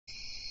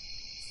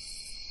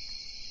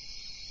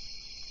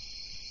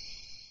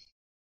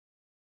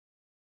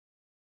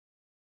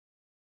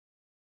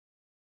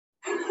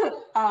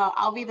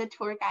I'll be the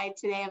tour guide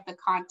today of the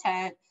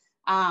content.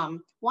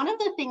 One of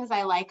the things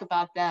I like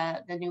about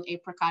the new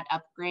Apricot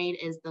upgrade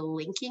is the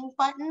linking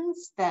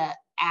buttons. The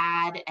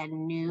add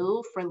and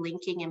new for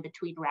linking in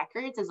between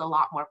records is a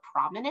lot more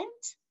prominent.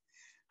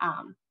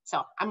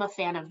 So I'm a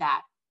fan of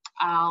that.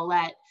 I'll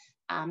let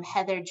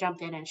Heather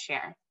jump in and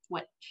share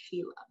what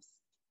she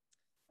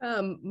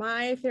loves.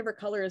 My favorite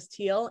color is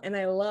teal, and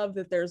I love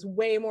that there's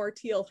way more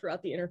teal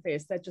throughout the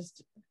interface. That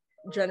just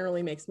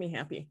generally makes me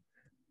happy.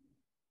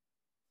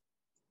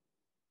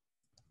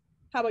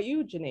 How about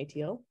you, Janae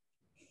Teal?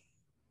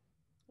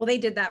 Well, they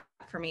did that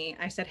for me.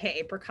 I said, hey,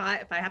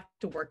 Apricot, if I have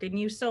to work in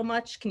you so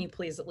much, can you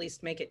please at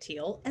least make it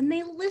teal? And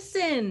they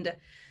listened.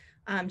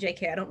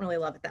 JK, I don't really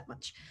love it that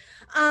much.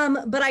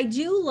 But I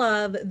do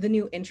love the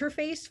new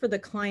interface for the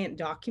client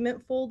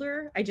document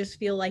folder. I just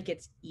feel like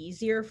it's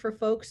easier for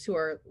folks who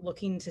are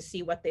looking to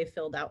see what they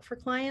filled out for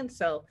clients.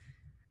 So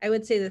I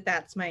would say that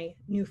that's my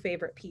new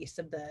favorite piece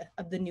of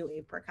the new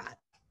Apricot.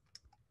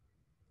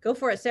 Go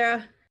for it,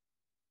 Sarah.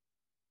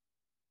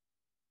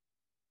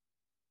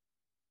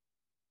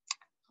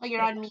 Oh,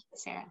 you're on mute,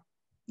 Sarah.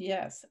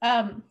 Yes.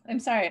 I'm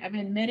sorry. I'm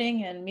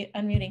admitting and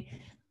unmuting.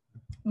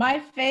 My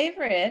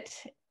favorite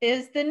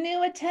is the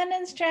new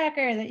attendance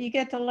tracker that you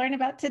get to learn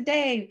about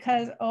today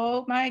because,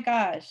 oh my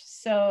gosh,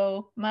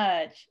 so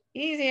much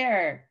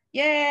easier.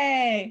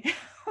 Yay.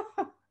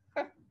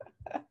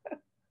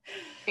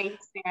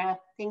 Thanks, Sarah.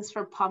 Thanks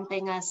for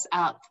pumping us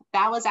up.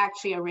 That was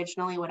actually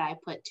originally what I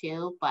put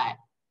too, but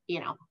you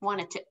know,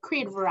 wanted to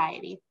create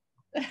variety.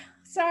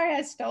 Sorry,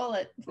 I stole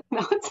it.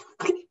 No, it's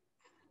okay.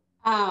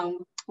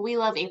 We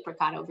love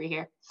Apricot over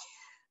here.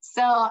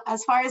 So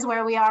as far as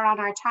where we are on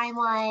our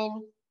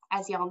timeline,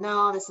 as y'all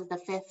know, this is the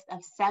 5th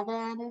of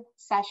 7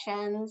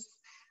 sessions.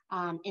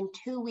 In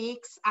 2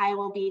 weeks, I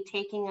will be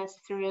taking us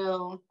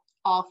through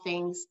all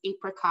things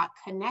Apricot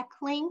Connect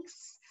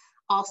links,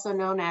 also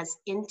known as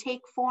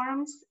intake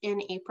forms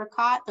in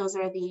Apricot. Those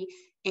are the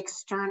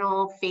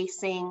external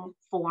facing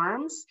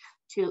forms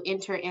to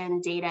enter in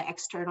data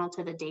external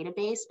to the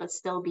database, but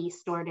still be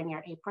stored in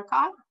your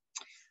Apricot.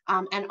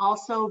 And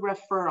also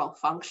referral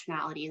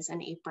functionalities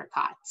in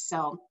Apricot.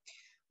 So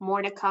more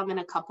to come in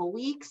a couple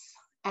weeks.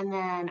 And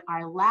then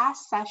our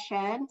last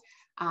session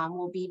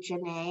will be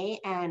Janae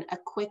and a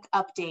quick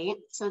update.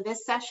 So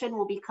this session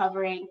will be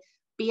covering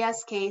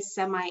BSK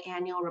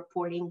semi-annual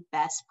reporting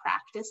best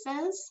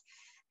practices.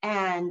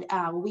 And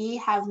we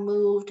have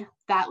moved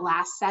that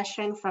last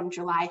session from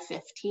July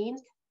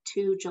 15th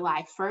to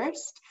July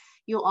 1st.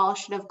 You all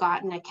should have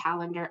gotten a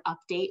calendar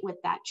update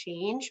with that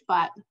change,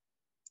 but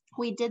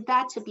we did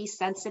that to be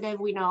sensitive.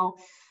 We know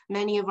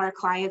many of our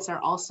clients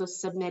are also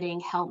submitting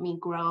Help Me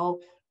Grow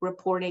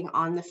reporting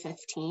on the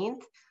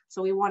 15th.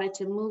 So we wanted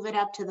to move it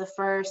up to the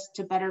 1st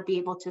to better be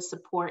able to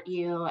support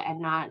you and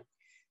not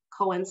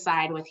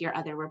coincide with your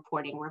other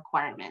reporting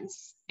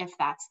requirements, if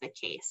that's the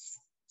case.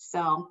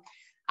 So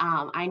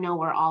I know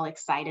we're all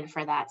excited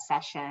for that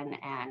session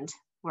and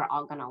we're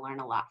all gonna learn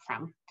a lot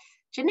from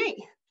Janae.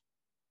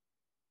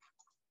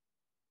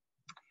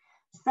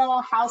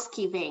 So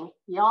housekeeping,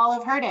 y'all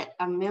have heard it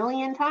a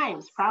million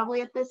times,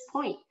 probably at this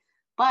point,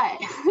 but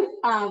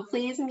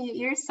please mute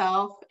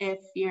yourself if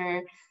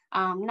you're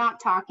not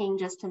talking,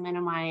 just to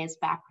minimize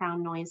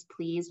background noise,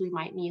 please. We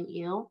might mute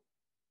you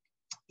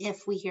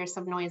if we hear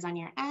some noise on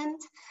your end.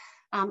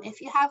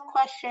 If you have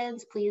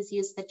questions, please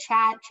use the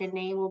chat.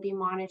 Janae will be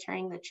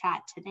monitoring the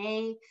chat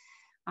today.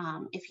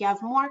 If you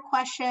have more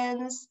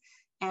questions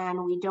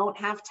and we don't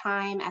have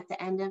time at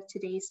the end of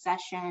today's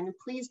session,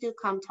 please do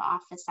come to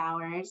office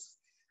hours.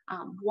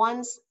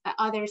 One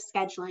other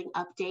scheduling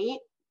update,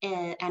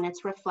 and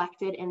it's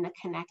reflected in the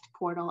Connect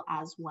portal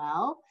as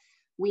well.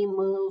 We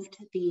moved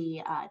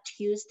the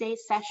Tuesday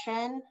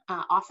session,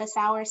 office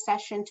hour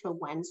session, to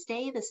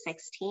Wednesday, the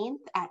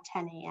 16th at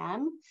 10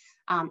 a.m.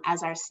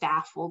 As our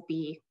staff will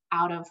be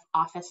out of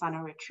office on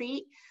a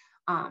retreat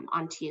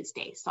on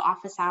Tuesday. So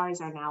office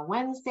hours are now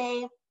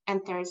Wednesday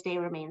and Thursday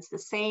remains the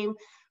same.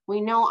 We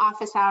know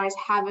office hours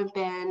haven't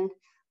been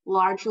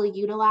largely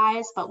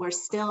utilized, but we're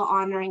still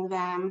honoring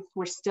them.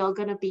 We're still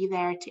going to be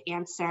there to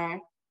answer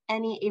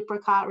any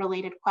Apricot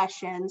related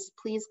questions.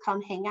 Please come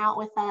hang out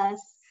with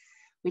us.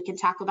 We can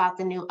talk about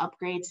the new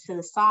upgrades to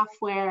the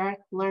software,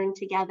 learn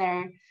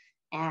together,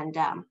 and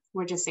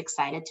we're just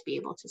excited to be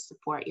able to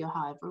support you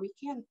however we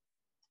can.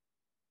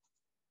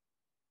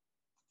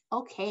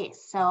 Okay,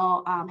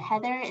 so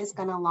Heather is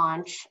going to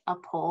launch a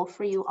poll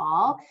for you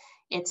all.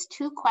 It's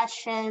 2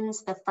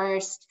 questions. The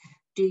first,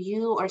 do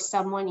you or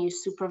someone you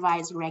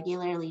supervise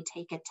regularly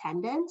take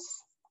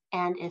attendance?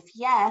 And if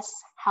yes,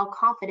 how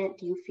confident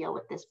do you feel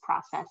with this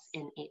process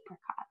in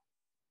Apricot?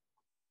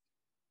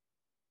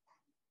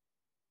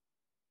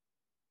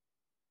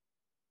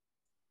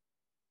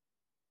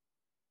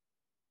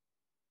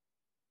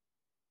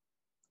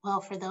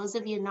 Well, for those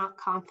of you not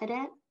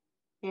confident,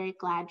 very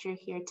glad you're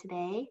here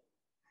today.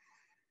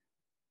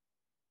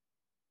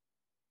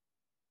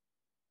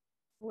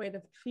 Wait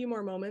a few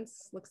more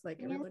moments. Looks like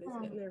everybody's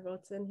getting their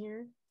votes in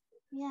here.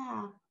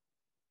 Yeah.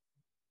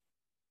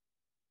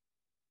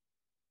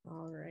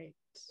 All right.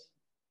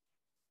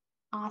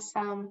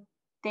 Awesome.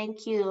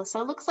 Thank you.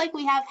 So it looks like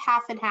we have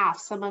half and half.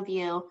 Some of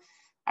you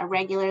are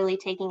regularly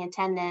taking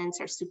attendance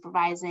or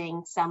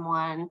supervising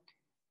someone.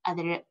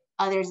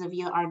 Others of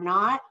you are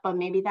not, but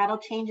maybe that'll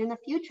change in the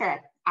future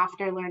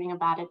after learning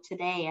about it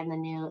today and the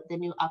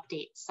new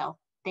updates. So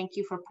thank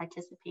you for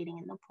participating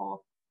in the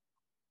poll.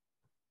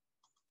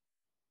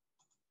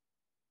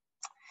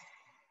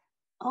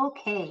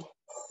 Okay,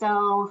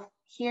 so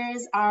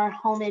here's our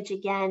homage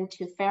again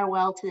to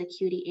farewell to the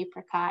cutie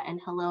apricot and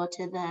hello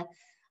to the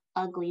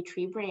ugly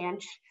tree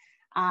branch.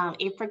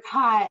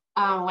 Apricot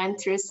went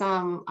through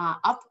some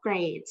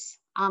upgrades,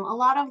 a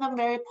lot of them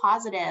very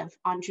positive.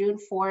 On June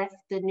 4th,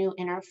 the new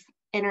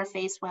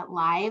interface went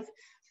live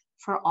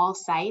for all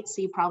sites.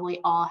 So you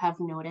probably all have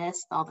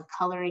noticed all the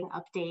coloring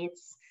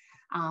updates,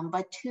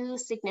 but 2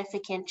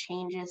 significant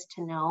changes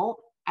to note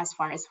as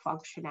far as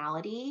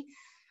functionality.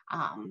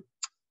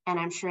 And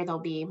I'm sure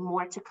there'll be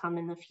more to come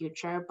in the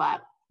future,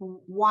 but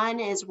one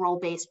is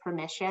role-based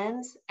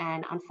permissions.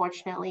 And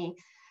unfortunately,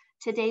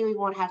 today we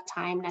won't have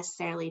time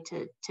necessarily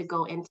to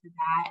go into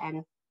that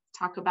and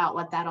talk about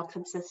what that'll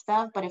consist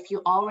of. But if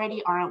you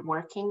already aren't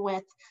working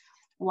with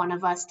one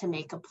of us to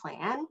make a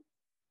plan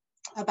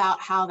about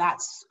how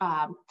that's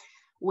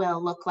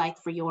will look like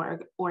for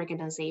your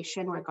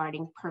organization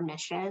regarding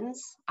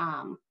permissions,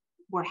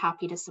 we're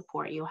happy to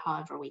support you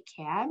however we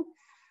can.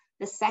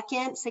 The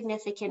second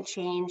significant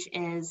change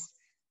is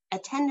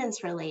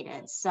attendance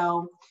related.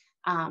 So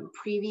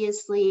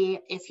previously,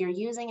 if you're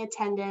using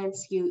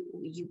attendance,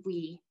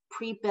 we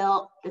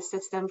pre-built the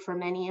system for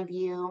many of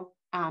you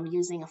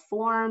using a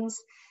forms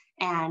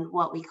and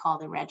what we call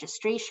the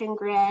registration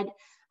grid.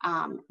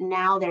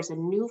 Now there's a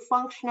new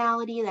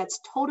functionality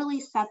that's totally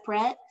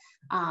separate,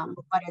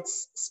 but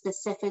it's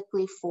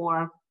specifically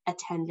for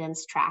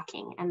attendance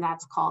tracking, and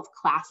that's called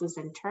classes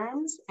and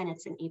terms, and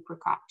it's an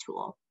Apricot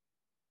tool.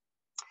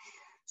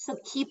 So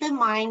keep in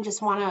mind,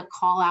 just want to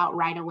call out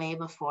right away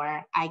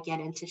before I get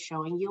into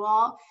showing you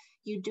all,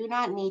 you do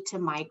not need to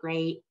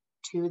migrate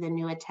to the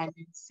new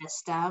attendance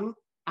system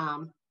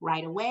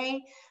right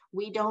away.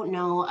 We don't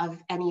know of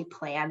any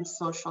plans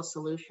Social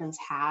Solutions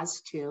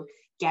has to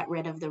get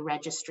rid of the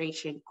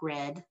registration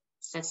grid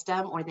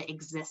system or the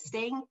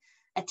existing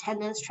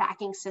attendance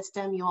tracking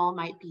system you all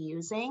might be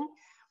using.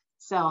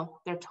 So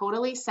they're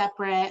totally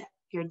separate.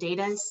 Your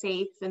data is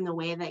safe in the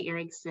way that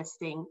you're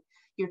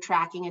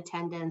tracking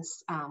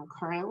attendance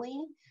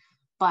currently,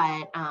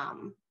 but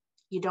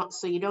you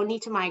don't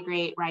need to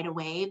migrate right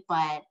away.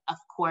 But of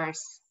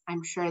course,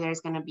 I'm sure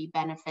there's going to be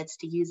benefits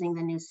to using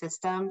the new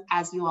system.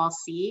 As you all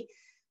see,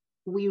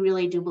 we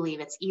really do believe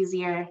it's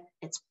easier,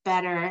 it's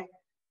better.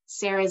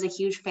 Sarah's a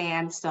huge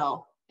fan,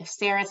 so if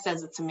Sarah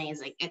says it's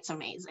amazing, it's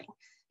amazing.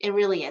 It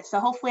really is. So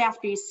hopefully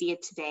after you see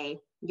it today,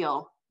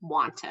 you'll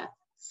want to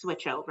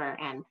switch over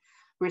and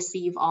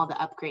receive all the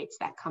upgrades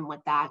that come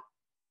with that.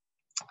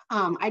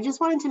 I just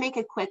wanted to make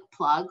a quick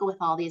plug with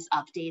all these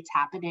updates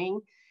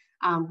happening.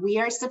 We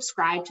are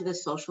subscribed to the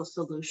Social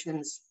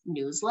Solutions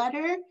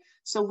newsletter.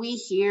 So we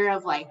hear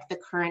of like the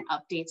current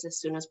updates as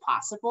soon as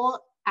possible.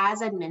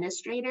 As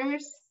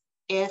administrators,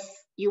 if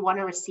you want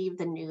to receive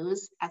the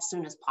news as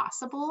soon as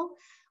possible,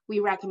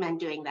 we recommend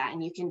doing that,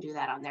 and you can do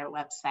that on their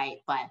website.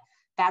 But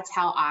that's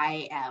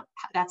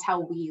how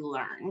we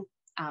learn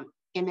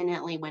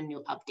imminently when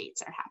new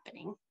updates are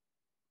happening.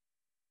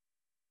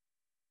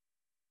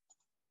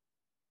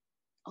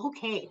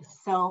 Okay,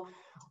 so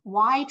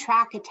why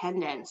track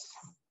attendance?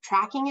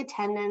 Tracking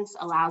attendance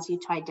allows you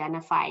to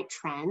identify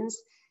trends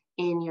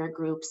in your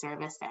group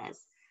services.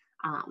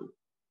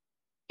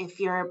 If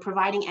you're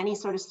providing any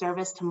sort of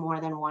service to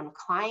more than one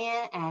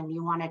client and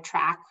you want to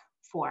track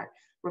for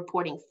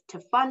reporting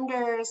to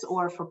funders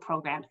or for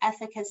program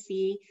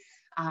efficacy,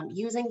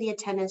 using the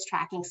attendance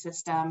tracking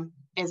system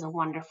is a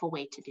wonderful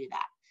way to do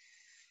that.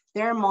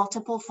 There are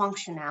multiple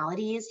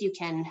functionalities. You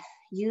can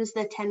use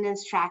the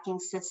attendance tracking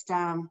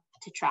system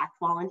to track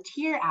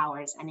volunteer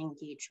hours and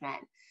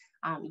engagement,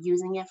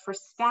 using it for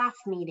staff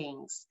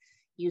meetings,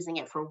 using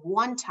it for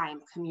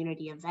one-time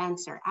community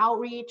events or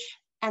outreach.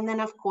 And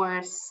then of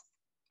course,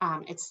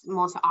 it's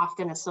most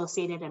often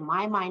associated, in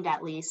my mind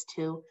at least,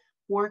 to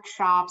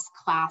workshops,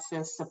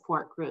 classes,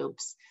 support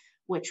groups,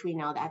 which we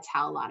know that's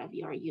how a lot of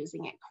you are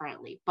using it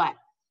currently. But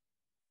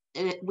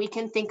we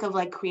can think of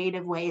like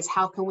creative ways.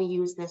 How can we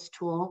use this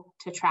tool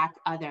to track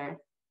other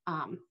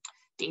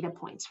data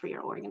points for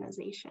your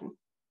organization?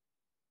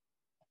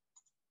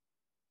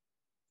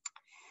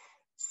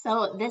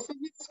 So this is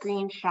a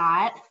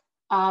screenshot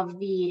of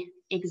the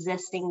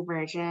existing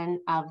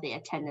version of the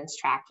attendance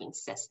tracking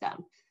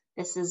system.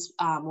 This is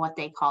what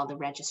they call the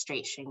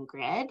registration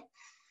grid.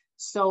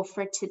 So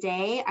for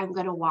today, I'm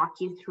going to walk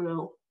you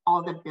through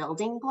all the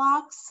building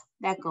blocks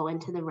that go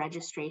into the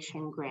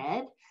registration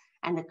grid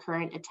and the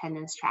current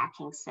attendance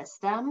tracking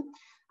system.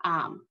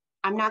 I'm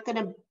not going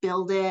to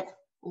build it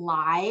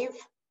live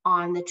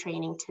on the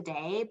training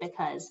today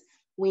because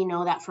we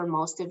know that for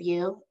most of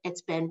you,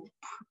 it's been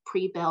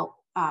pre-built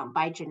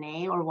by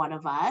Janae or one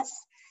of us,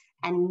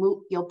 and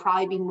you'll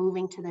probably be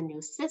moving to the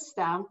new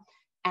system,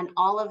 and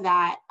all of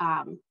that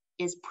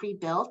is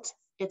pre-built.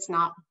 It's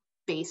not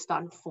based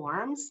on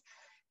forms.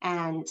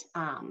 And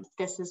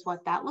this is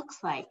what that looks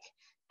like.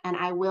 And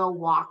I will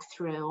walk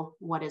through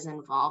what is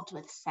involved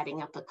with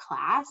setting up a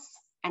class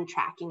and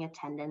tracking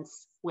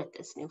attendance with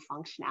this new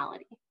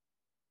functionality.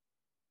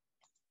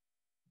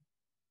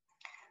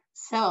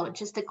 So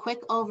just a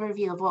quick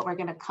overview of what we're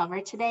going to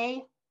cover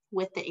today.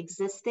 With the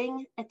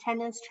existing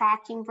attendance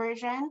tracking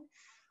version,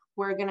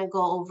 we're going to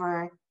go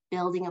over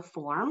building a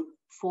form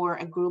for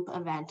a group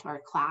event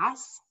or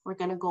class. We're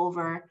going to go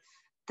over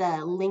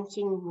the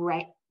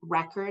linking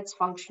records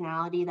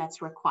functionality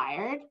that's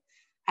required,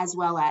 as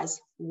well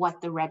as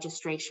what the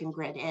registration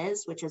grid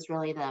is, which is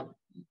really the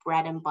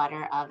bread and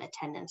butter of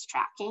attendance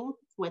tracking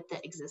with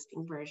the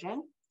existing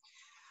version.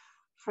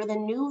 For the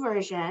new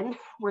version,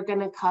 we're going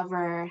to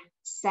cover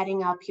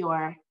setting up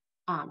your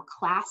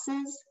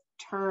classes,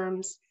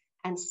 terms,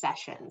 and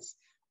sessions.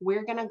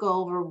 We're going to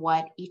go over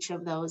what each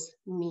of those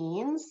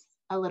means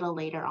a little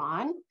later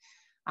on,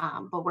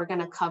 but we're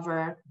going to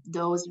cover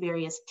those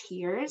various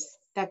tiers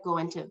that go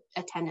into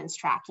attendance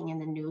tracking in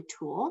the new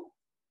tool,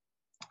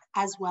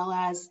 as well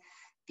as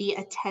the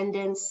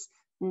attendance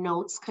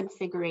notes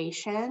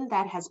configuration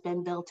that has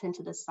been built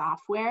into the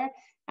software.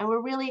 And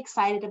we're really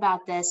excited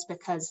about this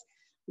because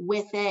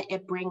with it,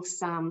 it brings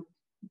some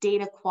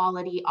data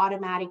quality,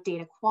 automatic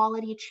data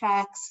quality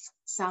checks,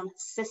 some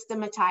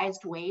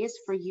systematized ways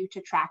for you to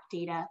track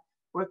data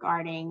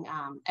regarding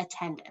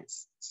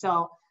attendance.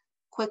 So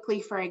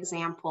quickly, for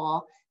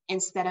example,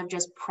 instead of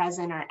just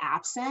present or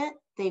absent,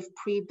 they've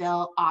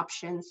pre-built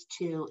options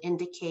to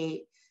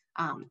indicate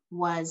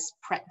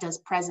does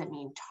present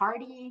mean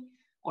tardy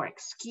or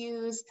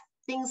excused,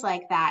 things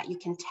like that. You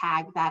can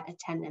tag that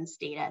attendance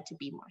data to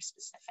be more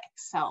specific.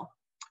 So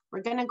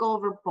we're going to go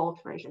over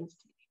both versions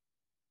today.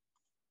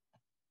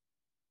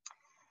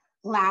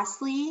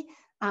 Lastly,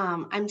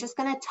 I'm just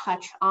going to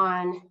touch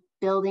on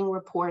building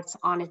reports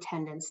on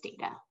attendance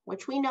data,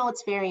 which we know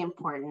it's very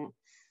important.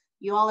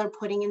 You all are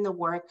putting in the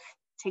work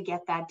to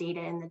get that data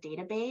in the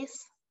database,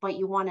 but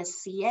you want to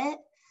see it,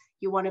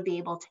 you want to be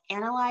able to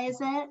analyze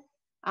it,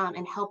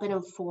 and help it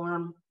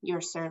inform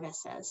your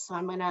services. So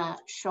I'm going to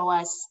show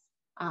us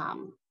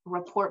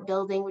report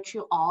building, which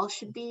you all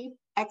should be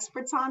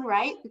experts on,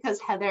 right? Because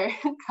Heather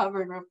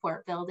covered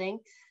report building.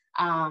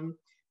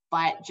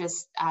 But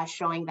just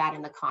showing that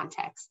in the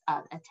context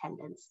of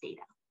attendance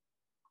data.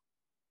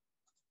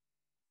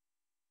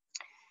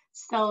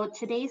 So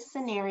today's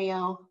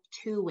scenario,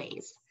 2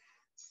 ways.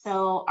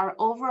 So our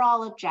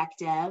overall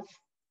objective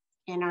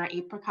in our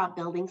Apricot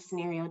building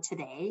scenario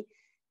today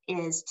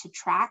is to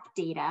track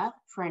data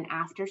for an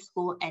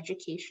after-school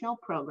educational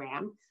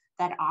program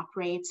that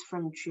operates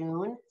from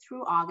June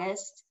through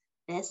August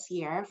this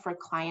year for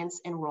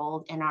clients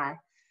enrolled in our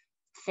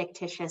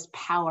fictitious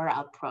Power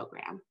Up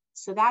program.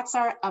 So that's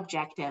our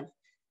objective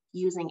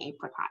using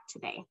Apricot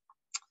today.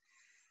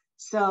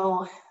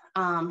 So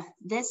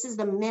this is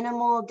the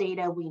minimal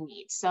data we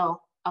need. So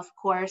of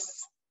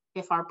course,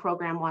 if our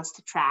program wants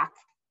to track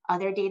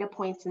other data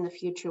points in the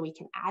future, we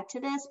can add to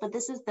this, but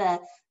this is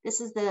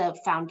the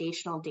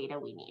foundational data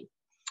we need.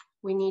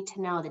 We need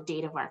to know the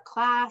date of our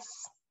class,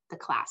 the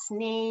class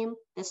name,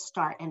 the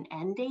start and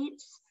end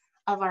dates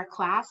of our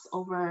class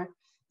over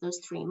those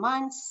 3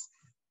 months,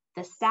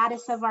 the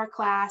status of our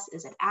class,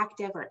 is it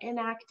active or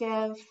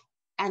inactive,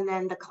 and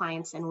then the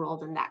clients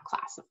enrolled in that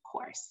class, of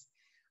course.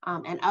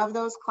 And of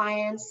those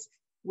clients,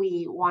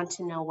 we want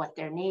to know what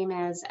their name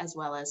is, as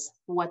well as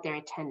what their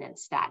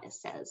attendance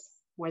status is.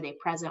 Were they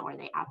present, were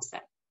they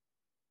absent?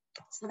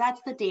 So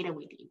that's the data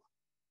we need.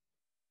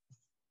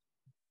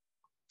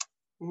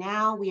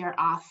 Now we are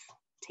off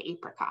to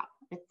Apricot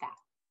with that.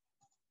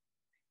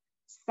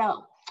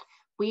 So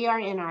we are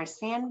in our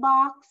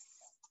sandbox,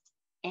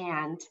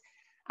 and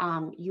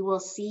you will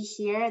see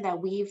here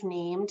that we've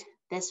named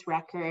this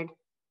record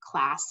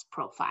class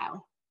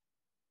profile.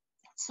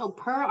 So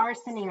per our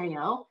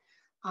scenario,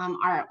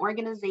 our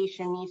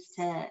organization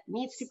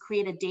needs to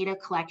create a data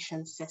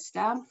collection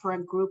system for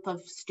a group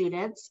of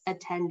students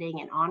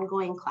attending an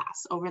ongoing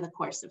class over the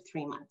course of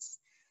 3 months.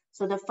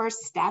 So the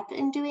first step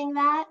in doing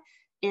that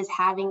is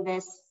having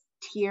this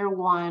tier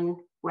 1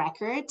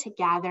 record to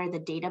gather the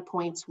data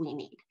points we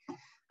need.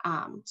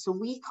 So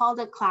we called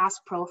it class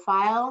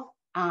profile.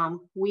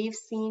 We've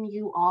seen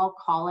you all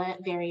call it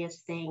various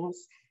things: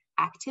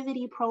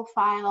 activity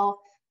profile,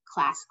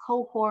 class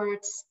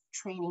cohorts,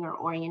 training or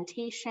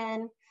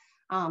orientation.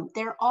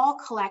 They're all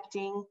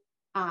collecting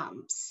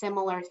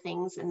similar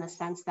things in the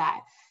sense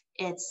that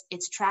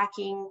it's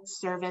tracking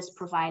service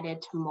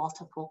provided to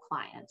multiple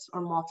clients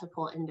or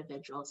multiple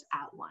individuals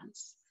at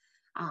once.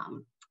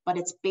 But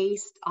it's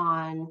based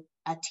on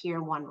a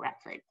tier 1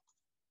 record.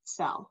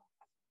 So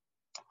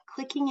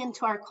clicking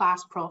into our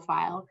class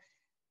profile,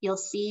 you'll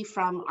see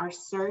from our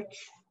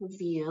search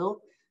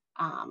view,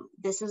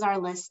 this is our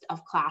list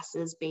of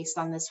classes based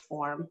on this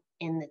form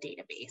in the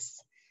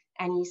database.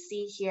 And you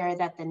see here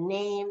that the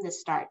name, the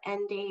start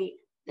end date,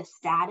 the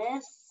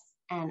status,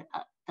 and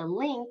the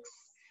links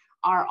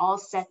are all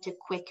set to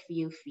quick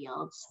view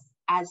fields.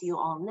 As you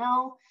all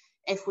know,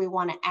 if we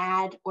want to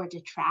add or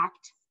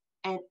detract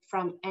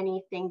from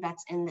anything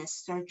that's in this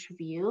search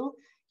view,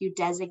 you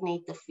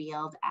designate the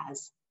field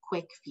as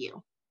quick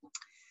view.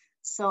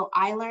 So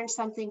I learned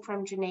something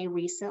from Janae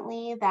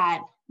recently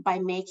that by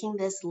making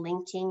this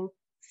linking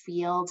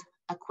field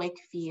a quick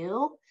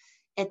view,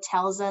 it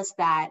tells us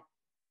that,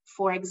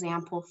 for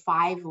example,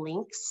 5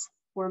 links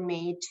were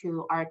made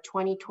to our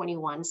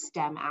 2021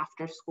 STEM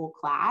after school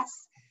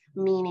class,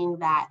 meaning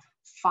that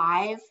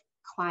 5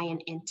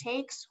 client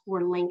intakes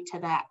were linked to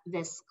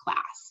this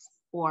class,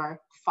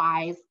 or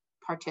 5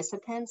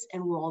 participants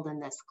enrolled in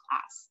this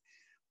class.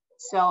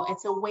 So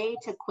it's a way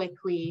to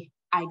quickly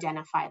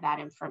identify that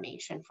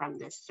information from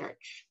this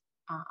search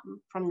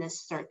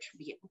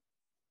view.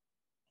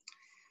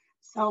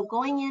 So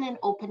going in and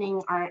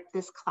opening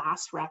this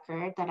class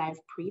record that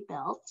I've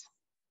pre-built,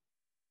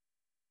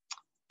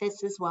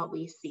 this is what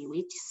we see.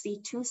 We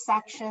see 2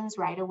 sections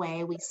right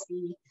away. We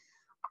see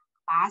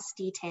class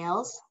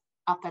details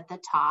up at the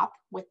top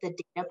with the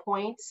data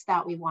points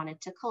that we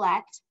wanted to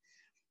collect.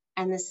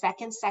 And the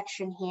second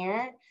section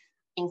here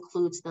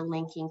includes the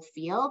linking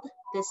field.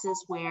 This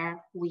is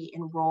where we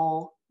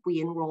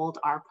enrolled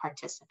our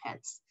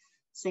participants.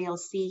 So you'll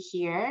see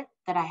here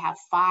that I have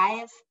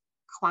 5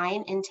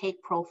 client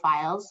intake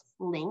profiles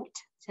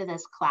linked to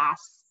this class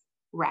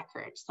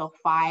record. So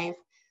 5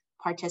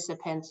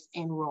 participants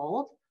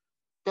enrolled.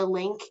 The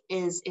link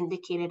is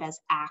indicated as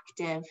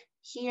active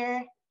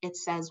here. It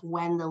says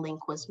when the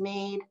link was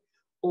made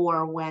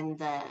or when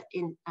the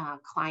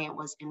client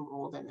was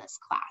enrolled in this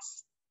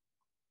class.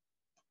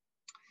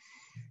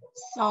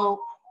 So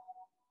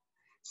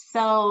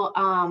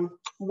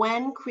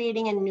when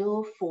creating a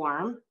new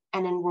form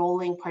and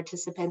enrolling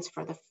participants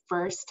for the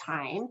first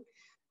time,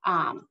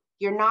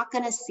 you're not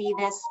going to see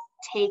this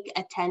take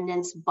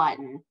attendance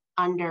button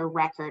under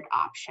record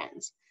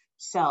options.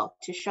 So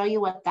to show you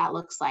what that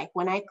looks like,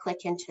 when I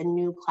click into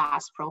new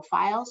class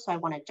profile, so I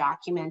want to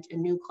document a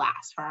new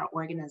class for our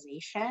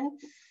organization,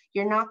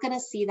 you're not going to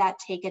see that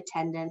take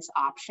attendance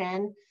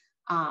option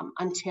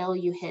until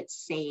you hit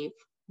save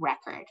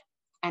record.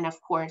 And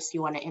of course,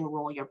 you want to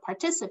enroll your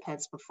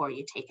participants before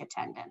you take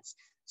attendance.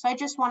 So I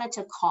just wanted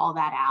to call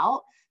that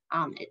out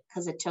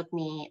because it took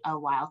me a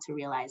while to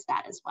realize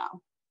that as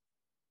well.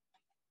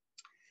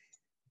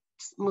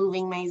 Just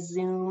moving my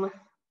Zoom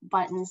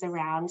buttons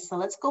around. So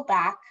let's go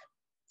back.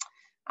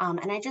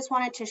 And I just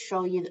wanted to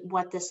show you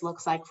what this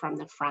looks like from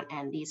the front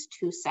end, these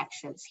 2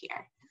 sections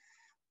here.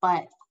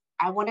 But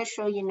I want to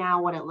show you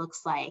now what it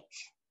looks like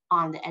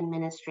on the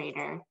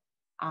administrator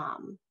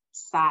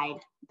side,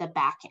 the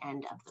back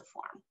end of the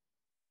form.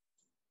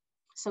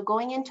 So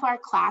going into our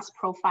class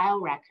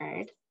profile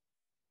record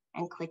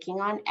and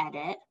clicking on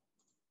edit,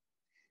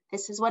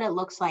 this is what it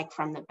looks like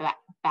from the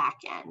back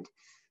end.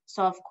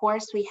 So of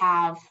course we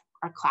have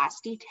our class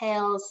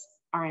details,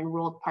 our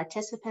enrolled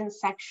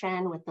participants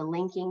section with the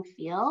linking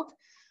field.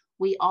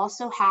 We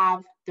also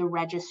have the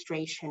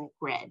registration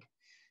grid.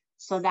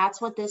 So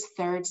that's what this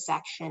 3rd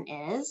section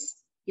is.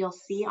 You'll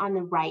see on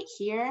the right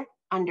here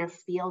under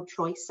field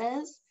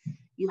choices,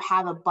 you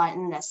have a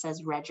button that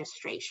says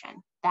registration.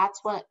 That's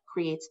what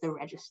creates the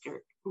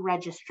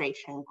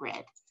registration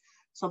grid.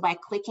 So by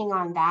clicking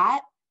on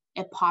that,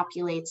 it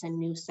populates a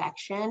new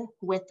section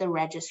with the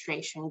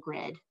registration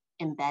grid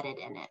embedded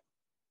in it.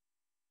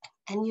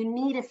 And you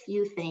need a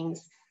few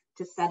things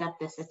to set up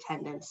this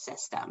attendance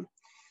system.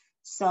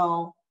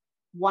 So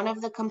one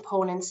of the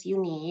components you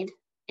need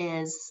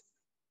is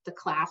the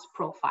class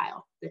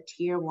profile, the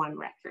tier 1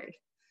 record.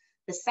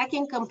 The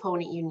second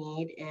component you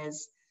need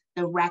is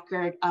the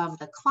record of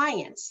the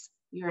clients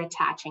you're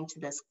attaching to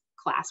this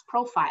class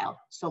profile.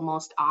 So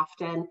most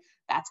often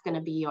that's going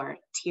to be your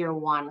tier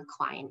 1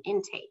 client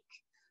intake.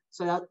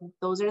 So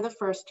those are the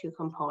first 2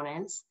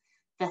 components.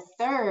 The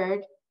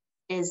third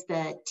is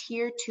the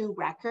tier 2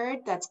 record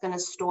that's going to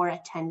store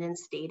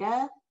attendance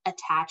data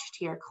attached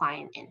to your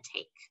client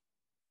intake.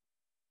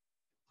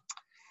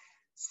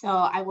 So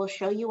I will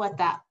show you what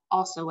that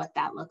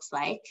looks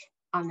like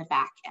on the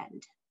back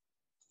end.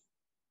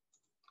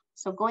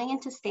 So going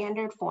into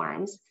standard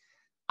forms,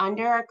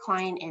 under our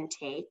client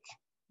intake,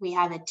 we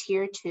have a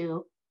tier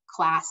 2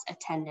 class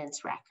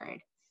attendance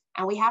record.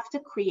 And we have to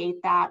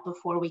create that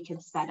before we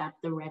can set up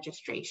the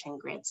registration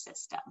grid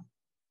system.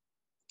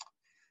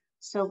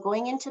 So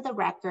going into the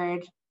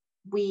record,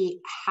 we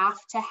have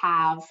to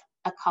have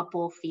a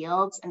couple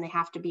fields and they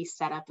have to be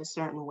set up a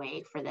certain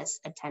way for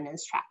this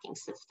attendance tracking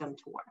system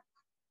to work.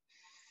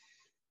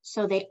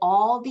 So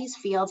all these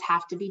fields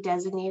have to be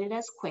designated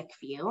as quick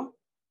view.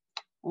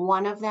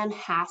 One of them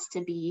has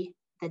to be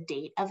the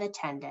date of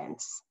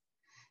attendance.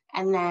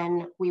 And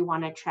then we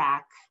want to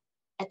track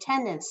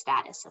attendance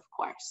status, of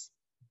course.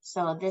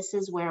 So this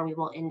is where we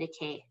will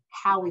indicate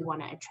how we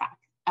want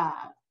to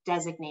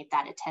designate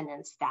that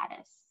attendance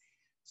status.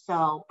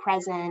 So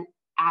present,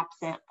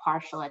 absent,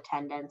 partial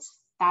attendance,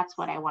 that's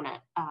what I want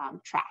to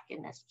track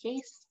in this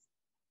case.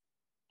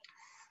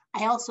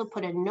 I also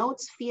put a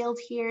notes field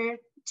here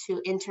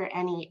to enter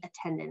any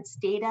attendance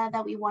data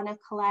that we want to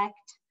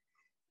collect.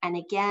 And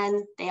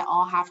again, they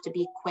all have to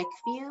be quick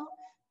view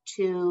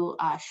to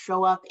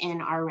show up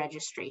in our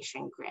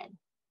registration grid.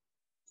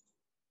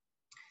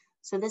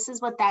 So this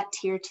is what that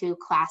tier 2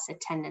 class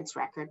attendance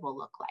record will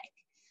look like.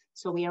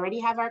 So we already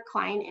have our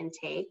client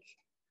intake.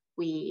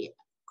 We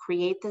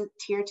create the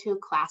tier 2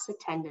 class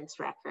attendance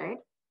record.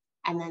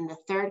 And then the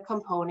third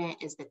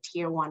component is the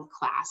tier 1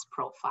 class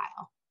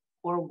profile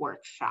or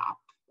workshop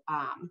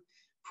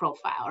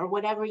profile, or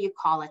whatever you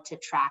call it, to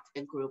track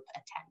the group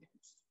attendance.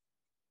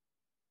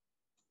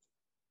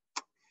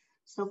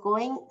 So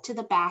going to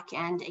the back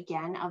end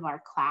again of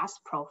our class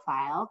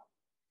profile,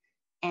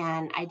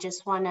 and I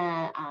just want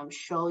to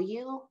show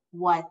you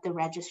what the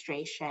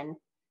registration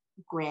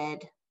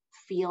grid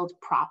field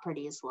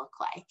properties look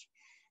like.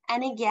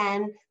 And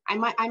again,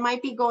 I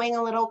might be going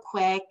a little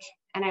quick,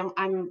 and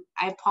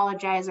I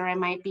apologize, or I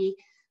might be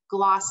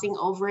glossing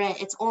over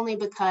it. It's only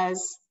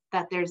because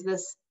that there's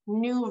this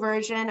new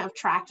version of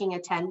tracking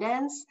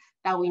attendance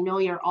that we know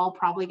you're all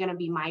probably going to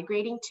be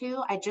migrating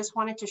to. I just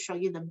wanted to show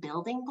you the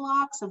building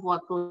blocks of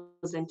what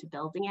goes into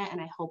building it,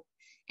 and I hope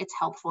it's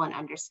helpful in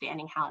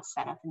understanding how it's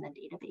set up in the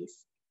database.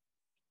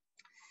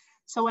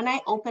 So when I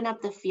open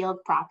up the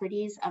field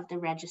properties of the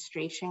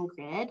registration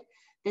grid,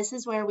 this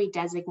is where we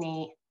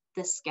designate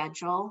the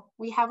schedule.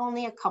 We have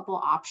only a couple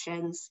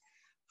options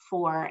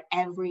for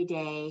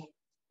everyday,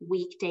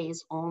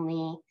 weekdays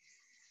only.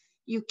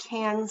 You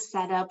can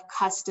set up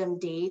custom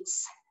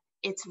dates.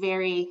 It's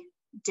very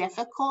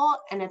difficult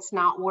and it's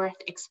not worth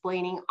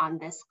explaining on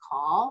this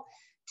call.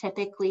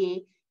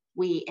 Typically,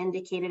 we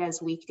indicate it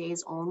as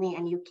weekdays only,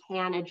 and you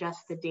can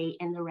adjust the date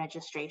in the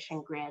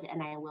registration grid,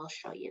 and I will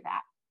show you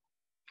that.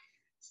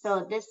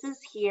 So this is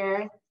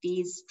here,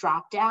 these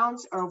drop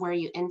downs are where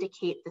you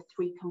indicate the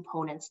 3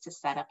 components to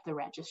set up the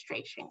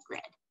registration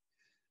grid.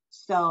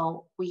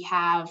 So we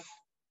have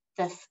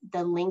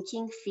the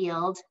linking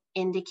field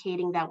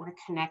indicating that we're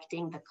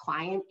connecting the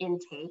client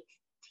intake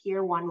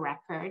tier 1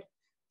 record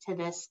to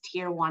this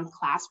tier 1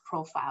 class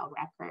profile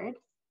record.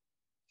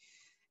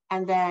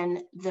 And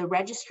then the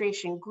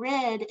registration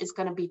grid is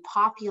going to be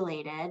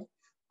populated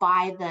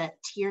by the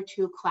tier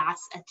 2 class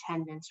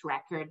attendance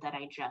record that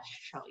I just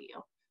showed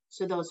you.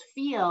 So those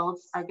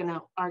fields are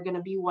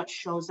gonna be what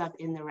shows up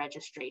in the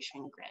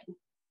registration grid.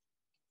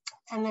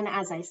 And then,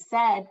 as I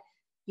said,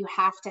 you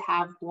have to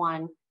have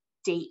one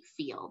date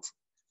field.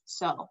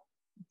 So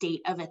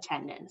date of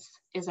attendance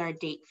is our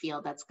date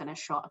field that's going to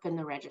show up in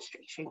the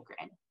registration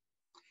grid.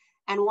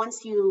 And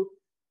once you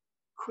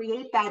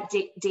create that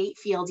date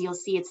field, you'll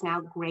see it's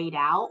now grayed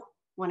out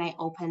when I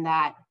open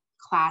that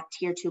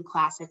tier 2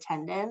 class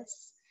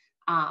attendance.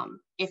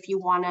 If you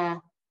want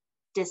to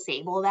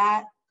disable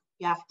that,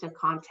 you have to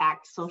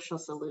contact Social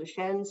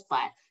Solutions,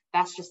 but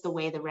that's just the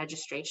way the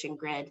registration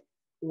grid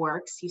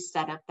works. You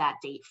set up that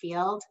date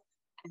field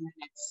and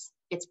then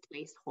it's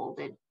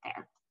placeholded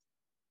there.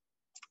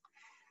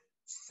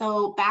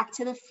 So back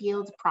to the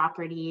field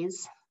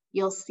properties,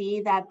 you'll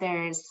see that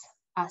there's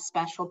a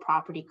special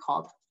property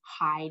called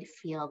hide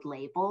field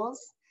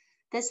labels.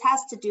 This has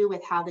to do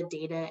with how the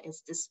data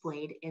is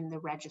displayed in the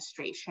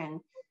registration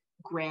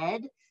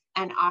grid.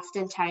 And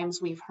oftentimes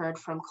we've heard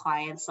from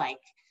clients like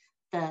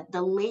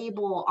the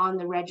label on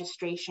the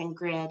registration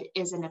grid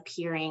isn't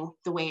appearing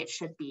the way it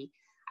should be.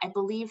 I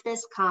believe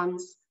this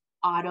comes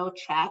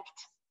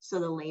auto-checked, so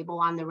the label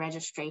on the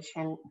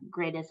registration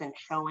grid isn't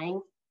showing,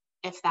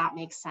 if that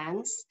makes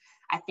sense.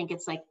 I think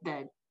it's like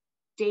the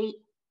date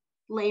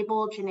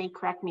label, Janae,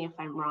 correct me if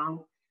I'm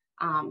wrong,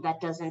 that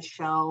doesn't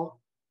show,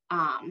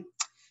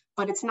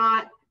 but it's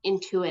not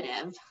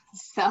intuitive.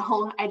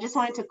 So I just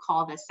wanted to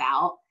call this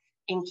out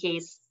in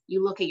case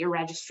you look at your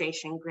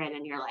registration grid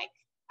and you're like,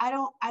 I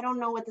don't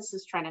know what this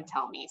is trying to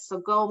tell me. So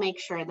go make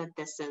sure that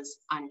this is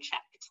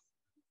unchecked.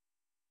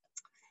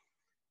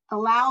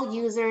 Allow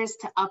users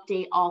to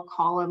update all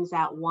columns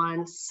at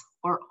once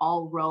or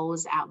all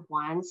rows at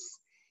once.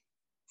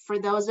 For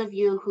those of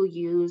you who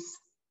use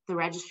the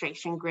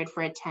registration grid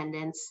for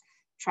attendance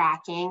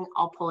tracking,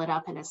 I'll pull it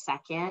up in a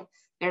second.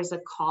 There's a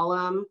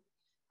column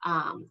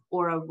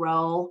or a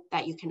row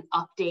that you can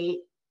update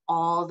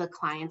all the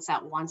clients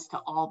at once to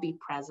all be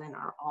present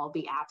or all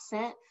be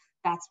absent.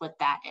 That's what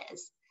that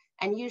is.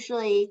 And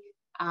usually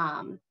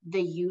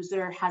the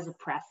user has a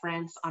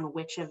preference on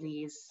which of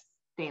these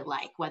they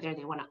like, whether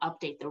they want to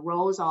update the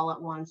rows all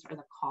at once or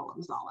the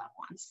columns all at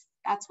once.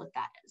 That's what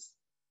that is.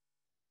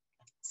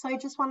 So I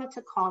just wanted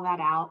to call that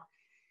out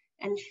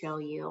and show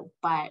you,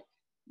 but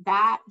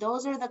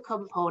those are the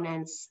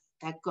components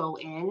that go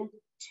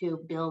into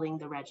building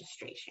the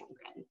registration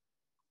grid.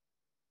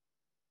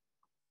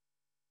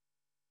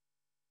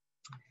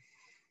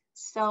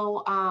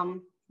 So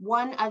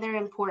one other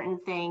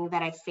important thing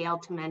that I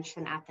failed to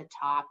mention at the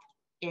top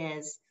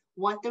is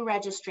what the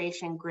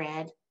registration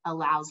grid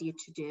allows you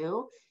to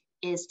do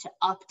is to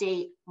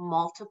update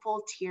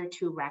multiple tier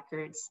 2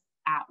 records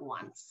at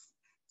once.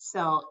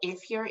 So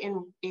if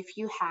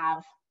you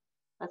have,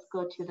 let's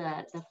go to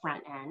the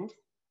front end.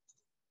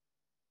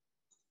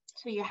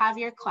 So you have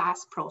your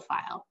class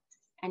profile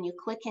and you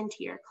click into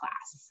your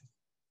class.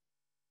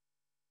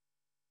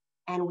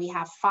 And we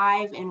have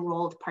 5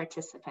 enrolled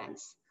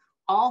participants.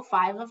 All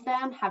 5 of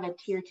them have a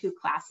tier 2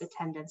 class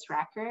attendance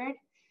record.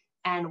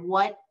 And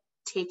what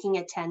taking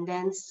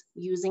attendance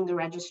using the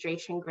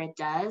registration grid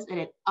does, and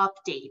it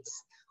updates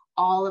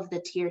all of the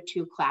tier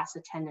 2 class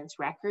attendance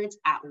records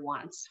at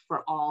once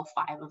for all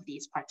 5 of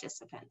these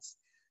participants.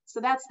 So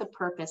that's the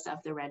purpose of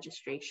the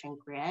registration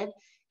grid.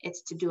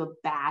 It's to do a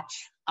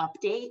batch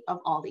update of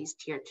all these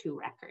tier 2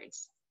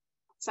 records.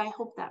 So I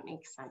hope that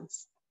makes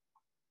sense.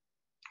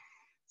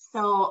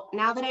 So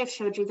now that I've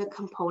showed you the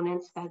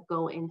components that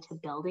go into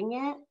building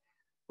it,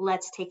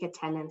 let's take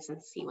attendance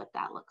and see what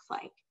that looks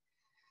like.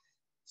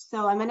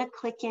 So I'm going to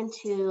click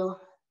into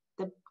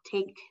the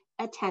Take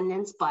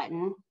Attendance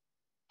button,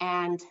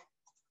 and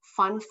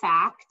fun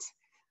fact,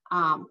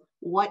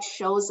 what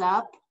shows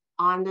up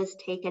on this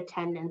Take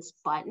Attendance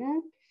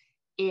button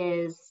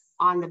is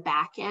on the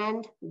back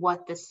end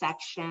what the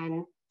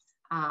section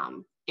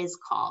is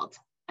called.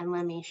 And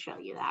let me show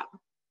you that.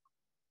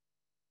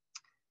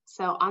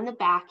 So on the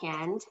back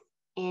end,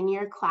 in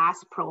your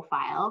class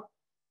profile,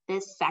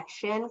 this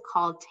section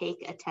called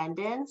Take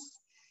Attendance,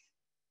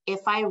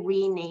 if I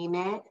rename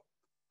it,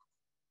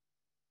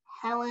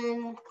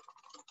 Helen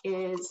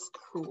is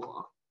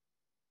cool,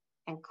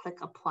 and click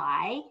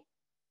apply,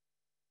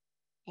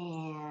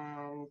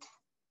 and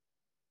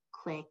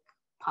click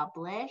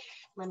publish.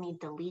 Let me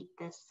delete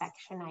this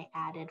section I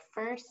added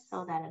first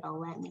so that it'll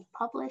let me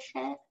publish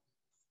it.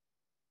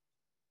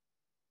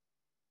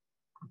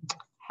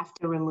 Have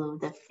to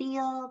remove the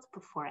fields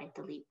before I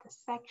delete the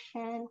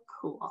section.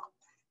 Cool,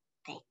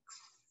 thanks.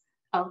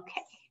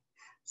 Okay,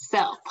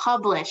 so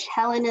publish,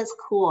 Helen is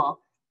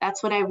cool.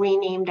 That's what I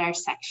renamed our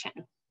section.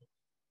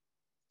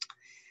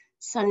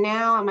 So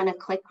now I'm gonna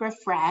click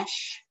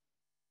refresh.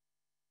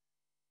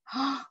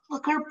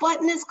 Look, our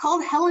button is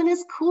called Helen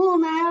is cool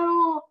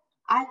now.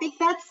 I think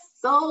that's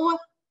so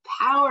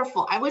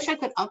powerful. I wish I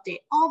could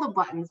update all the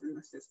buttons in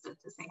the system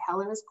to say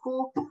Helen is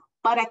cool,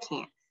 but I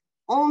can't.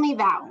 Only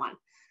that one.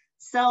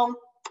 So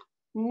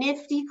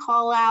nifty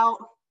call out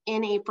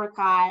in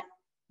Apricot,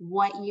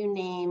 what you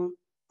name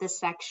the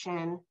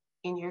section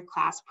in your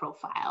class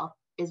profile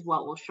is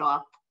what will show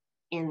up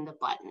in the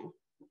button.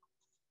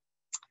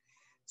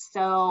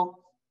 So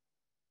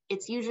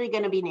it's usually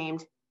going to be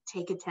named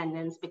Take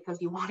Attendance because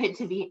you want it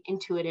to be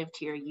intuitive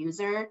to your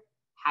user.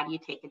 How do you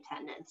take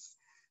attendance?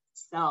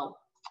 So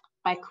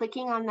by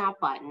clicking on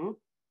that button,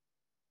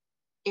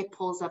 it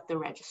pulls up the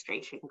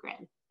registration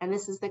grid. And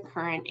this is the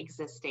current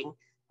existing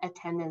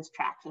attendance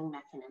tracking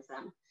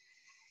mechanism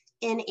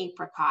in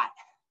Apricot.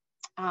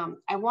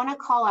 I want to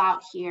call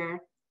out here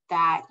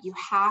that you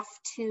have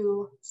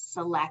to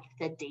select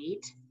the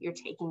date you're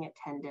taking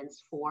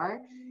attendance for.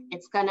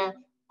 It's going to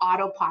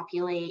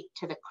auto-populate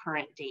to the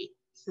current date.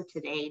 So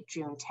today,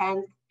 June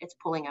 10th, it's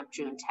pulling up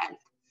June 10th.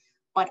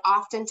 But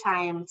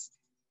oftentimes,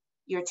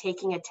 you're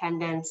taking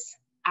attendance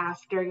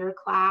after your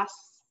class.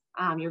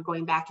 You're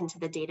going back into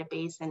the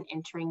database and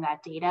entering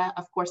that data.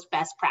 Of course,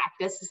 best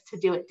practice is to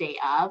do it day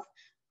of,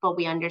 but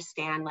we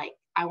understand, like,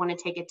 I want to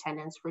take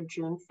attendance for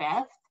June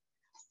 5th.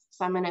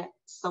 So I'm going to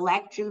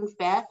select June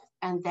 5th,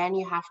 and then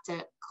you have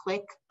to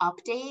click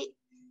update,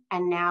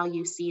 and now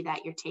you see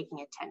that you're taking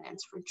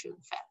attendance for June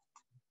 5th.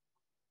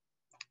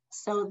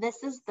 So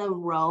this is the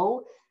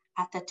row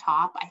at the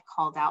top I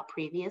called out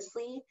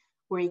previously,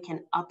 where you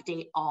can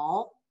update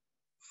all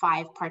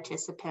 5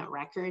 participant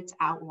records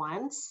at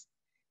once.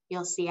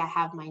 You'll see I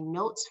have my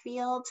notes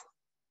field,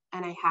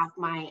 and I have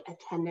my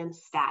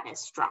attendance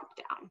status drop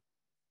down.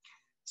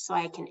 So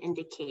I can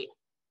indicate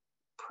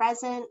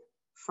present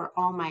for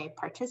all my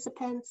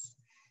participants,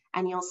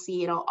 and you'll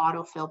see it'll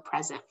autofill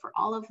present for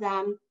all of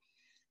them.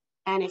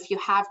 And if you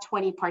have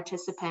 20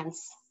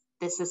 participants,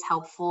 this is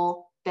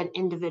helpful than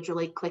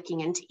individually clicking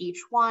into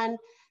each one,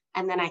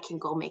 and then I can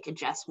go make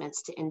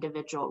adjustments to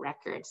individual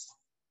records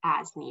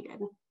as needed.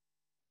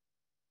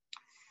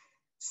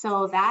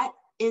 So that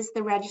is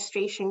the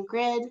registration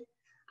grid.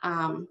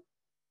 You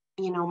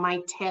know,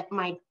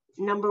 my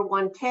number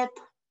 1 tip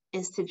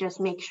is to just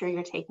make sure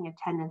you're taking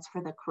attendance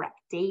for the correct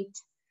date.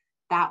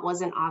 That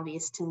wasn't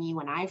obvious to me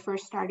when I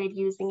first started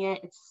using it.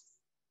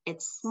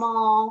 It's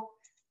small,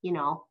 you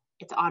know,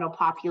 it's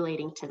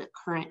auto-populating to the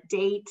current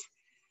date.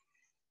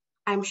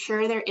 I'm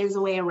sure there is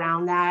a way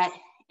around that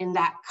in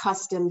that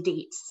custom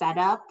date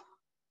setup.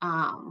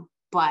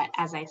 But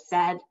as I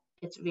said,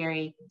 it's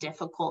very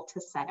difficult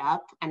to set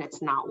up, and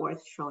it's not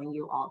worth showing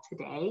you all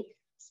today,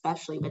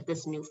 especially with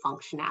this new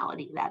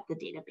functionality that the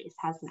database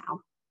has now.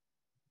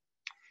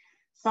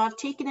 So I've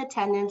taken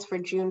attendance for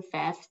June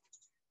 5th.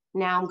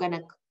 Now I'm going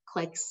to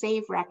click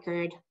Save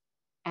Record,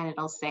 and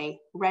it'll say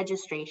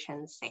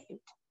Registration Saved.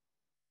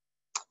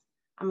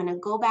 I'm going to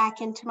go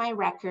back into my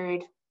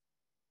record.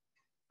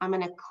 I'm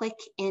going to click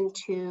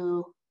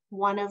into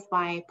one of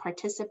my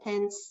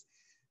participants,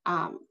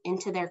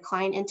 into their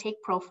client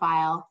intake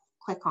profile,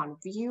 click on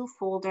View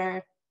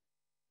Folder,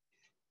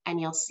 and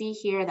you'll see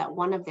here that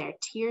one of their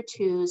tier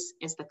 2s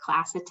is the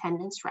class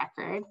attendance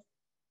record.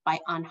 By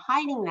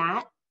unhiding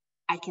that,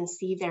 I can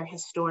see their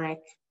historic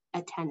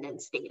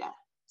attendance data.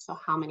 So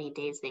how many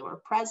days they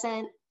were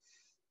present,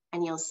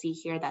 and you'll see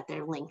here that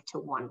they're linked to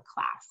 1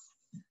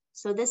 class.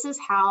 So this is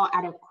how,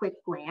 at a quick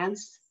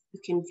glance, you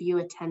can view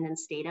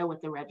attendance data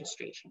with the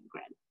registration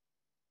grid.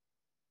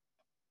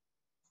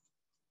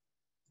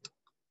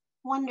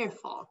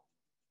 Wonderful.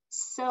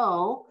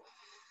 So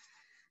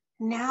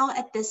now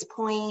at this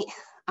point,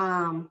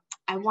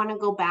 I want to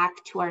go back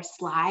to our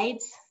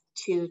slides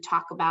to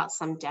talk about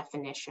some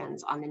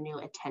definitions on the new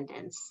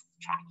attendance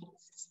tracking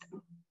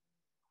system.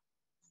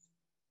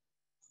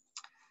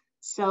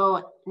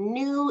 So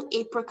new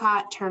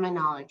Apricot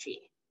terminology.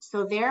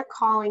 So they're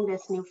calling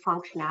this new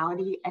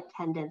functionality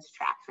attendance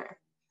tracker.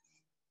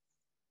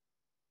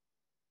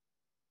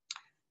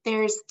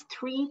 There's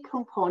 3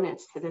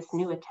 components to this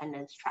new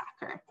attendance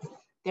tracker.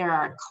 There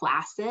are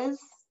classes.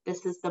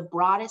 This is the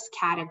broadest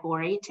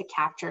category to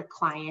capture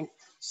client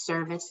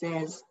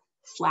services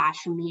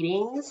 /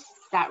 meetings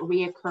that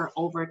reoccur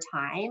over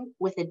time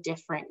with a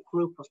different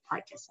group of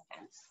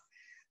participants.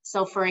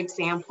 So for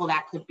example,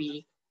 that could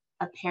be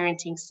a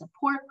parenting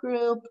support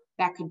group,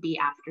 that could be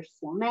after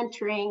school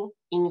mentoring,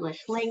 English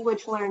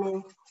language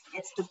learning.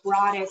 It's the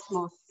broadest,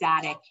 most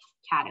static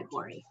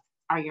category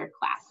are your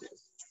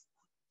classes.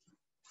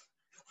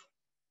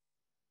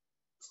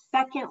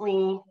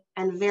 Secondly,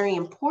 and very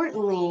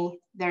importantly,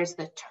 there's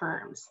the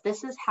terms.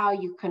 This is how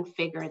you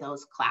configure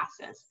those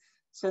classes.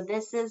 So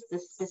this is the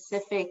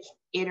specific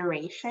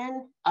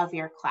iteration of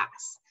your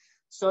class.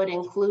 So it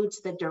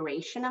includes the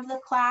duration of the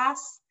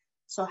class,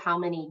 so how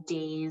many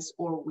days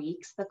or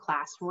weeks the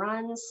class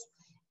runs.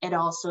 It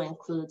also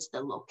includes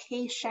the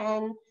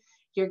location.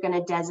 You're going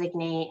to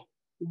designate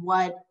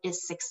what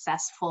is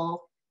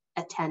successful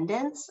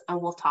attendance,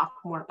 and we'll talk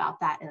more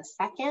about that in a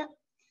second.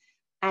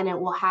 And it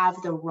will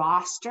have the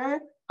roster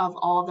of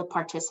all the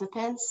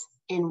participants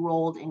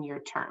enrolled in your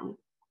term.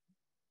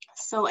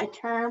 So a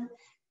term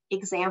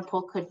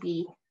example could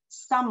be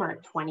summer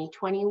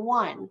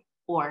 2021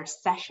 or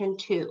session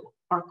 2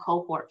 or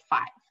cohort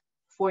 5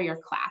 for your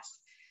class.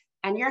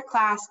 And your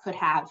class could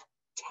have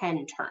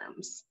 10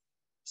 terms.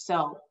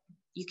 So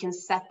you can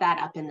set that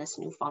up in this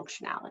new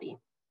functionality.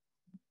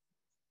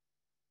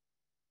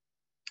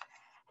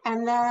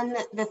 And then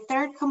the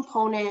third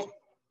component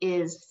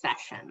is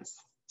sessions.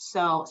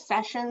 So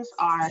sessions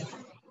are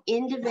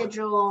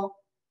individual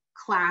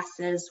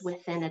classes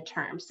within a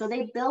term. So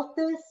they built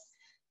this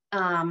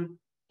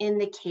in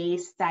the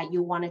case that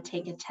you want to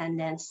take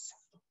attendance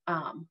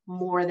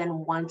more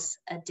than once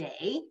a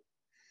day.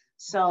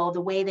 So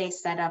the way they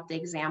set up the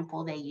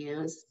example they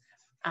use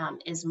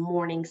is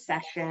morning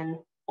session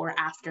or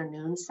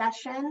afternoon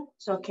session.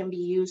 So it can be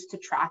used to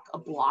track a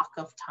block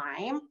of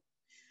time.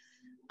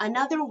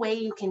 Another way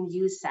you can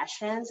use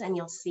sessions, and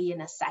you'll see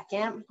in a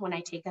second when I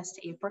take us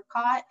to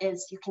Apricot,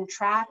 is you can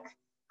track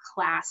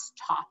class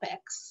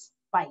topics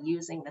by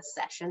using the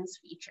sessions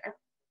feature.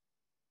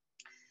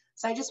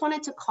 So I just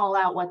wanted to call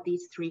out what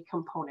these 3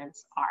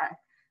 components are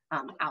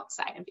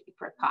outside of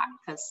Apricot,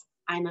 because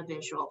I'm a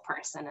visual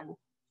person and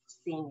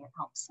seeing it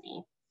helps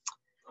me.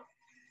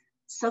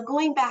 So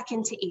going back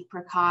into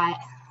Apricot,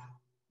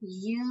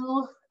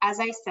 as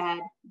I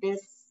said,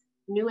 this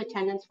new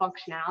attendance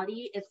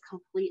functionality is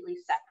completely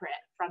separate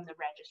from the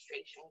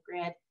registration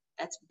grid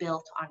that's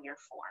built on your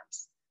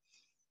forms.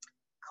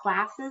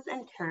 Classes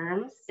and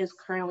terms is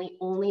currently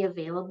only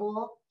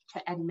available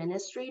to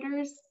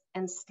administrators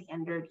and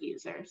standard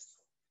users.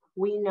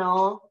 We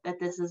know that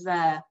this is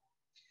a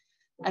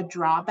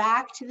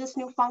drawback to this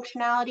new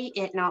functionality,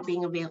 it not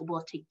being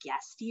available to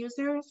guest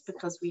users,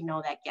 because we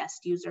know that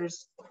guest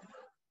users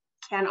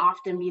can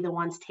often be the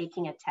ones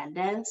taking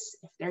attendance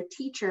if they're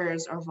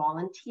teachers or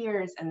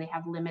volunteers and they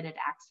have limited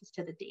access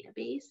to the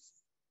database.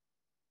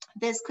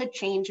 This could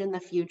change in the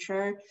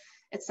future.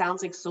 It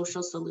sounds like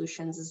Social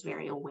Solutions is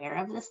very aware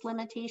of this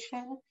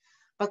limitation,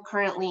 but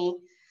currently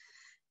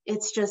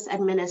it's just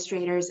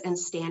administrators and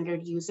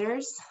standard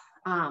users.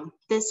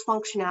 This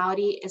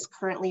functionality is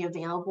currently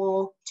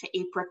available to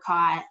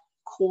Apricot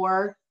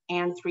Core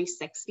and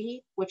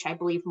 360, which I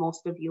believe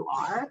most of you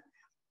are.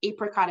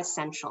 Apricot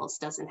Essentials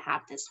doesn't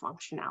have this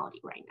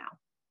functionality right now.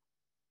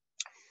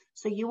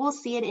 So you will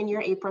see it in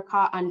your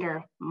Apricot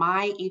under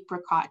My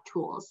Apricot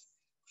Tools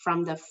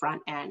from the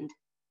front end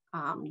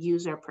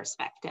user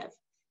perspective.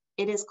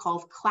 It is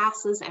called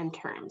Classes and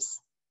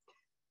Terms.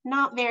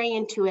 Not very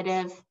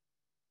intuitive,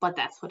 but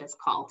that's what it's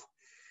called.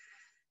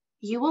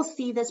 You will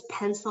see this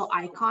pencil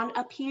icon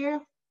up here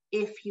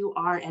if you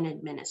are an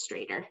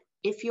administrator.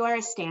 If you are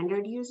a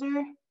standard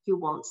user, you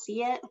won't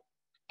see it.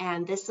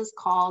 And this is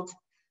called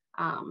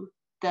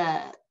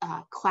the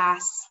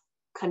class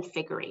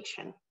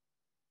configuration,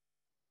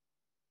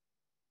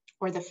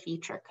 or the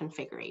feature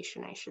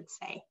configuration, I should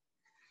say.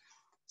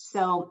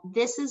 So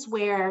this is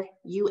where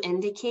you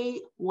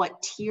indicate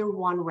what tier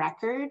 1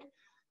 record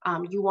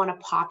you want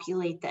to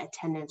populate the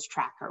attendance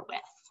tracker with.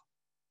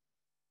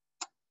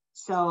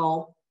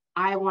 So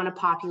I want to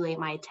populate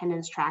my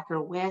attendance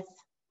tracker with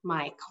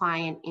my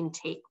client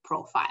intake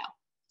profile.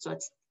 So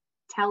it's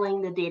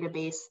telling the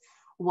database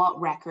what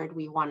record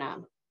we want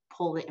to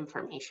pull the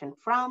information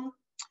from.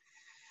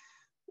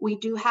 We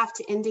do have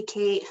to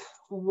indicate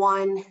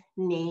one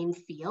name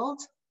field.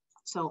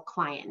 So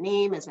client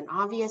name is an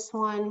obvious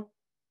one.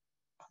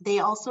 They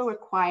also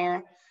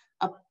require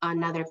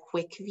another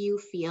quick view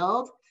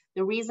field.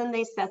 The reason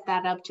they set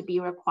that up to be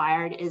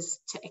required is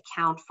to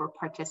account for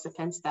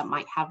participants that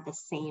might have the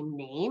same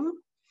name.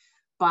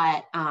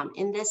 But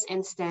in this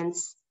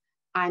instance,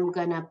 I'm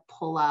gonna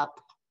pull up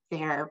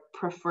their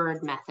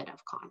preferred method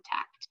of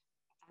contact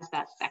as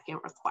that second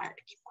required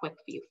quick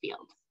view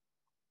field.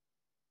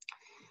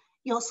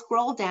 You'll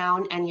scroll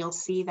down and you'll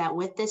see that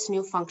with this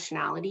new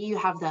functionality, you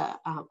have the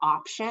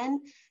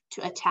option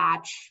to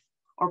attach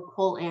or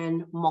pull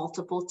in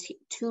multiple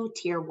two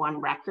tier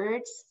 1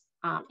 records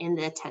in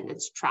the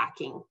attendance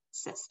tracking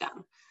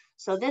system.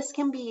 So this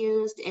can be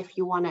used if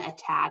you want to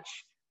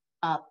attach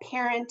a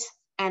parent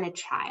and a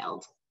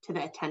child to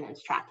the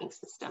attendance tracking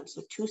system.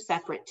 So 2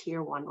 separate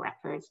tier 1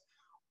 records,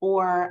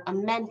 or a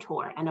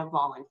mentor and a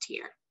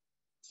volunteer.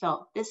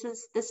 So this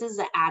is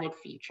an added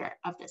feature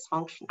of this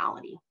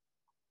functionality.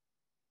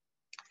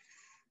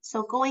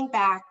 So going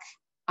back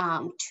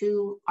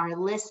to our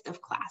list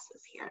of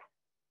classes here.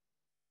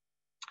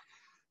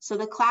 So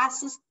the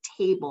classes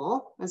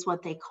table is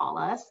what they call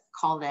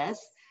this,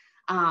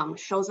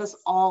 shows us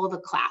all the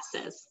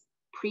classes,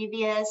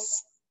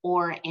 previous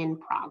or in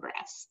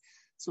progress.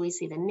 So we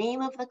see the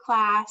name of the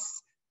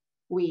class,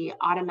 we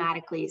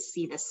automatically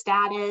see the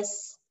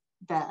status,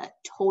 the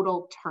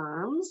total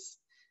terms,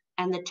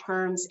 and the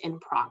terms in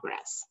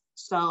progress.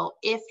 So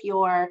if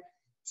your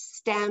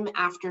STEM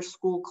after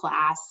school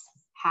class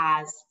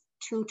has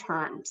 2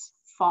 terms,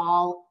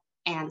 fall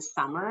and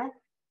summer,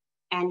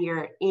 and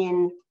you're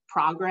in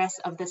progress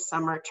of the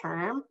summer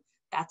term,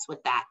 that's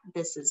what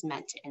this is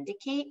meant to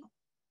indicate.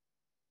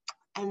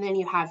 And then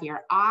you have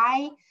your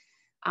I.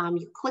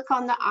 You click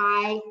on the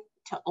I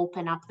to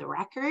open up the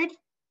record,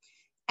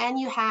 and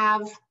you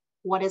have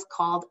what is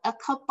called a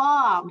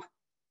kebab.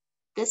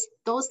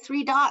 Those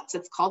 3 dots,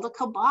 it's called a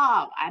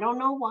kebab. I don't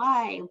know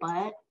why,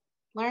 but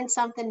learn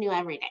something new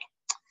every day.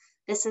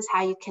 This is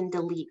how you can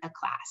delete a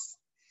class.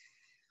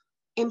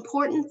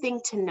 Important thing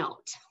to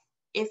note,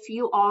 if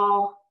you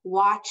all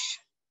watch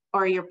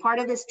or you're part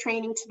of this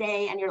training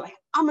today and you're like,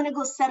 I'm gonna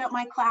go set up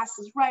my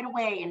classes right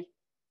away and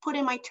put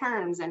in my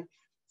terms and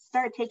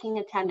start taking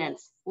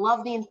attendance,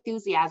 love the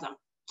enthusiasm.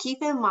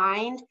 Keep in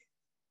mind,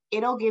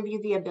 it'll give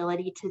you the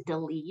ability to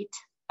delete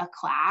a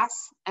class,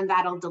 and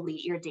that'll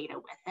delete your data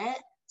with it.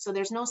 So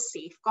there's no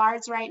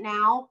safeguards right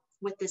now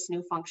with this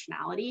new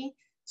functionality.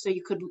 So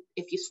you could,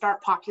 if you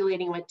start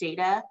populating with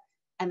data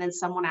and then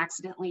someone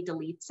accidentally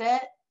deletes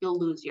it, you'll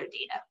lose your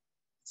data.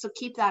 So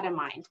keep that in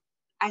mind.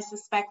 I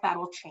suspect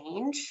that'll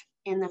change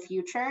in the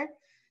future,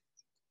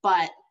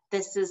 but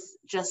this is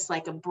just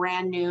like a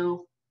brand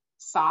new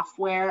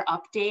software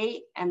update,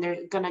 and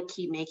they're gonna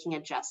keep making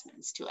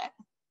adjustments to it.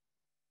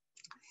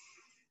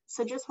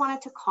 So just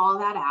wanted to call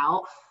that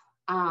out.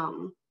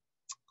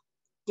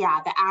 Yeah,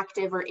 the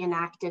active or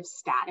inactive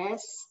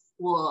status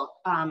will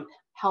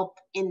help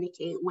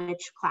indicate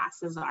which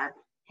classes are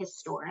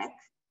historic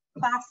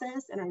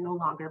classes and are no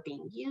longer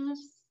being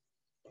used.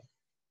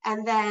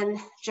 And then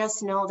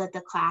just know that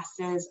the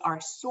classes are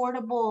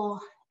sortable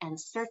and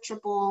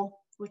searchable,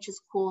 which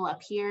is cool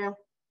up here.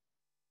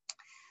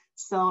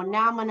 So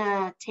now I'm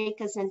gonna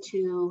take us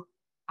into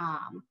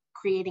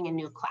creating a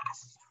new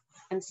class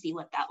and see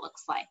what that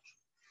looks like.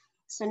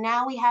 So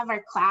now we have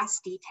our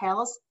class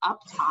details up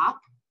top.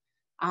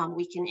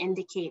 We can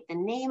indicate the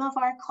name of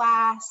our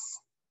class,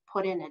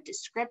 put in a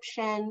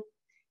description.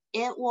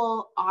 It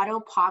will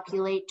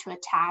auto-populate to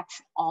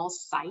attach all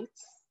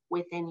sites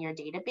within your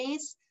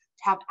database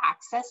to have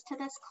access to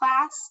this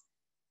class.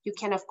 You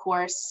can, of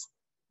course,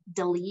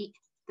 delete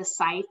the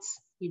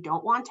sites you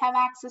don't want to have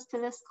access to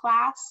this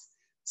class.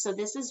 So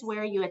this is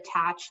where you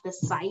attach the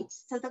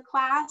sites to the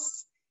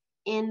class.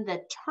 In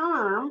the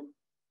term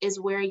is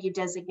where you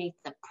designate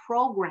the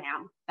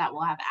program that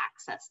will have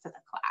access to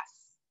the class.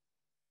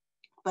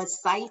 But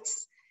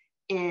sites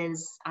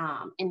is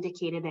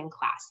indicated in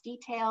class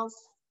details,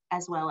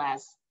 as well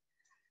as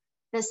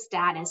the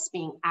status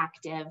being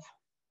active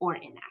or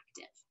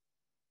inactive.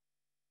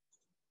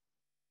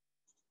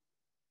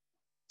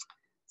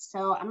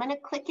 So I'm gonna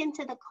click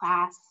into the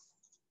class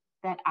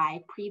that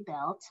I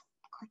pre-built.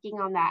 Clicking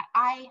on that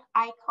I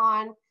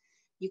icon,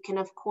 you can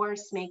of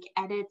course make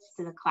edits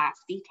to the class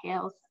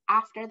details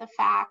after the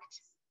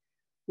fact.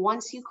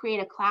 Once you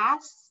create a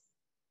class,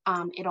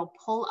 it'll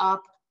pull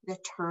up the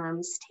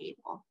terms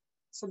table.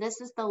 So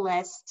this is the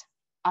list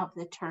of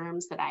the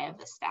terms that I have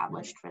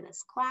established for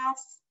this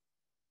class.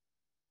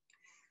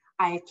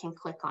 I can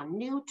click on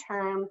new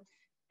term,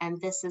 and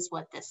this is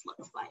what this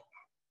looks like.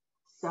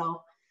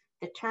 So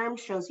the term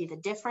shows you the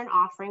different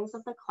offerings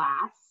of the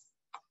class.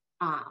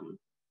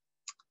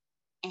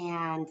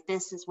 And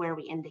this is where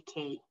we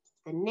indicate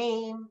the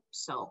name,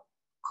 so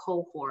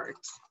cohort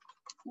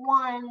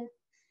 1.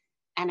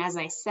 And as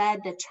I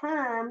said, the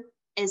term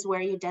is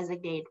where you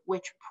designate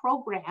which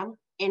program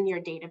in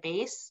your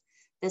database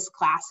this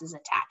class is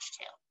attached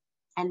to.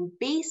 And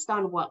based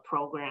on what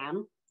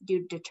program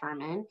you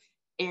determine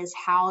is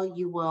how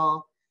you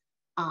will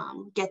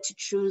get to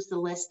choose the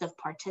list of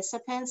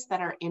participants that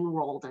are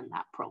enrolled in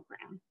that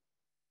program.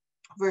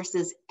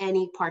 versus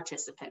any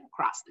participant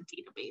across the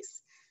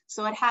database.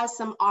 So it has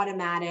some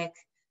automatic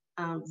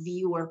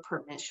viewer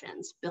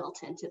permissions built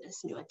into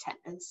this new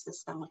attendance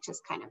system, which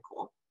is kind of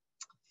cool.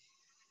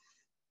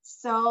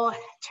 So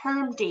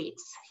term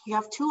dates, you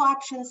have two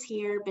options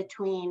here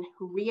between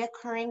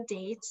reoccurring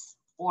dates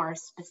or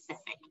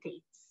specific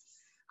dates.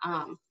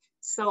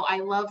 So I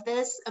love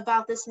this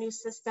about this new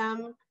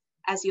system.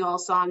 As you all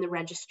saw on the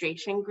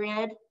registration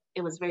grid,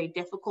 it was very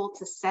difficult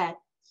to set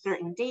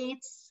certain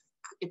dates.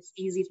 It's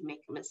easy to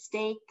make a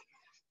mistake.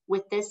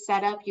 With this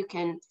setup, you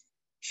can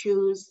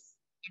choose,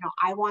 you know,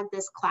 I want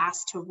this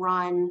class to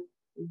run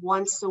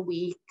once a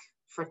week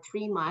for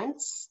 3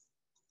 months.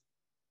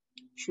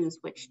 Choose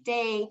which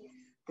day,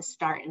 the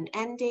start and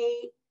end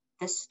date,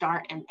 the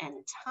start and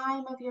end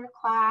time of your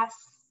class.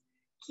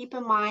 Keep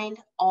in mind,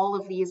 all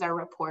of these are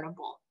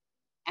reportable,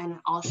 and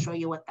I'll show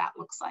you what that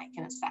looks like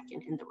in a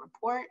second in the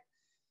report,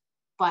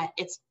 but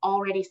it's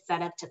already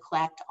set up to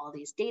collect all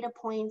these data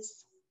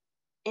points.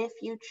 If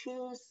you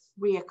choose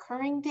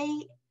reoccurring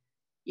date,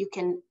 you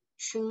can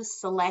choose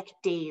select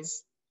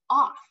days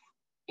off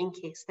in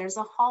case there's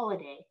a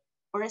holiday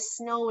or a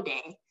snow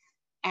day,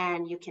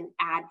 and you can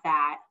add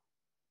that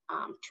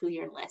to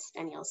your list,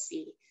 and you'll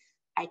see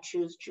I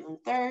choose June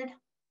 3rd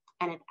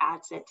and it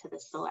adds it to the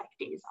select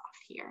days off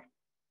here.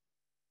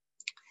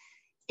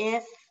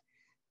 If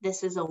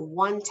this is a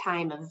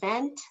one-time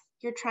event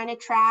you're trying to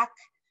track,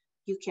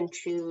 you can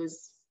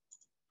choose,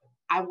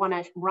 I want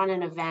to run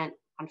an event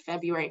on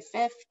February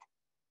 5th.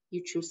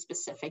 You choose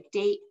specific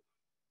date,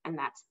 and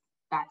that's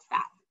that.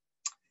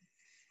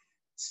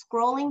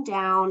 Scrolling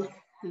down,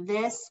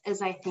 this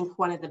is, I think,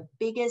 one of the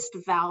biggest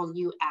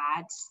value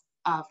adds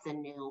of the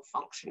new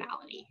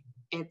functionality.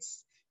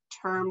 It's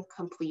term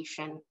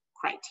completion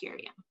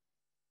criteria.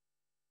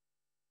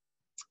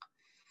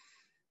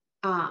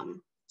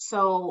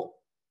 So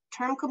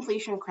term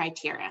completion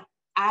criteria,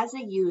 as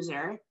a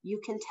user, you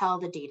can tell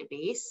the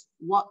database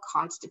what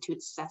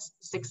constitutes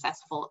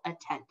successful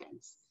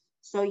attendance.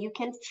 So you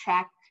can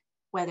check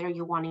whether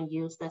you want to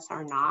use this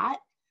or not,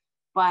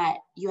 but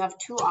you have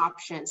two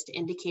options to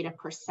indicate a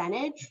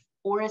percentage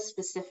or a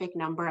specific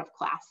number of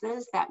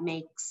classes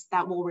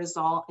that will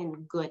result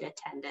in good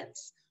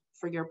attendance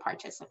for your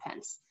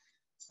participants.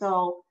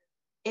 So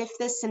if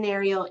this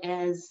scenario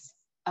is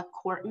a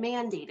court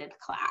mandated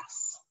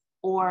class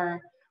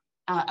or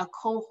a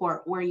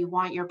cohort where you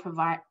want your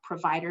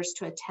providers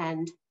to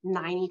attend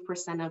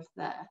 90% of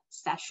the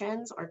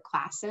sessions or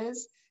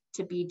classes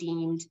to be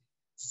deemed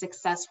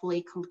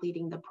successfully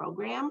completing the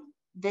program,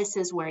 this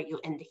is where you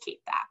indicate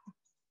that.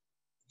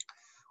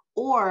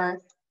 Or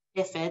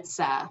if it's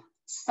a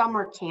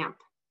summer camp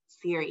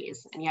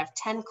series and you have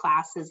 10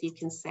 classes, you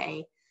can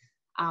say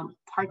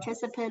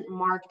participant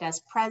marked as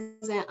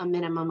present a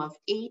minimum of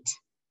 8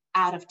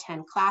 out of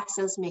 10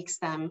 classes makes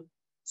them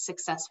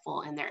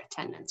successful in their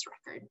attendance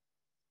record.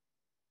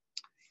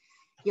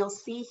 You'll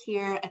see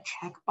here a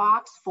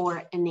checkbox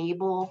for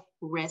enable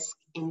risk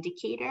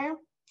indicator.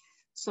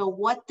 So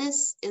what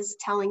this is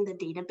telling the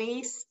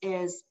database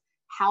is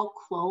how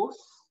close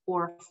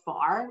or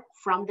far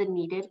from the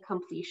needed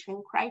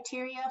completion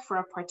criteria for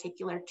a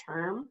particular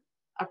term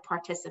a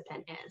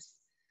participant is.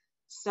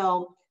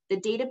 So the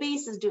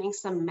database is doing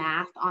some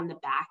math on the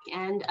back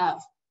end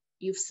of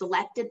you've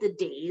selected the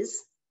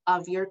days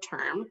of your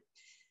term,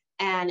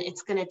 and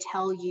it's going to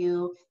tell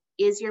you,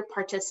 is your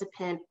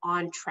participant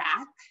on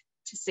track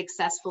to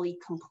successfully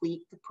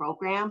complete the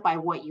program by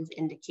what you've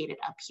indicated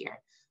up here.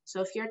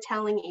 So if you're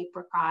telling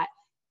Apricot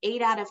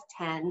 8 out of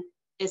 10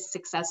 is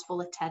successful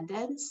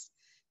attendance,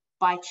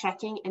 by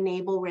checking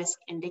enable risk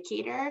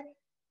indicator,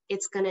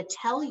 it's going to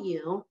tell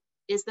you,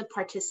 is the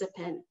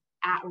participant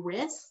at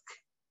risk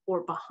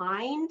or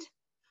behind,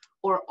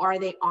 or are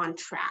they on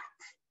track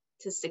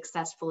to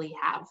successfully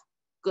have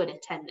good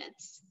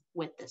attendance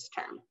with this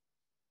term?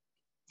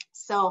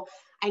 So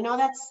I know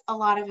that's a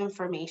lot of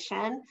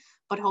information,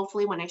 but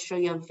hopefully when I show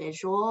you a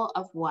visual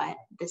of what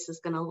this is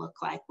going to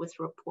look like with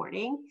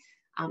reporting,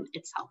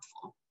 it's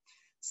helpful.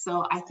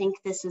 So I think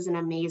this is an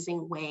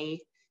amazing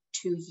way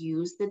to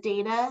use the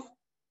data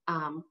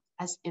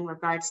as in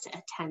regards to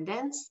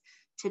attendance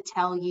to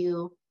tell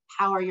you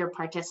how are your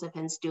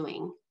participants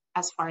doing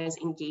as far as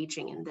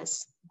engaging in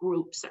this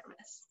group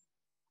service.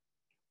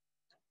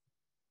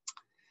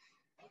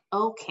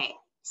 Okay,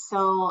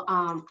 so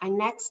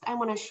next I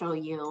want to show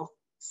you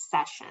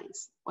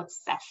sessions, what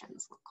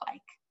sessions look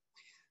like.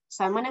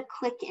 So I'm going to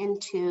click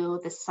into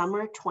the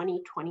summer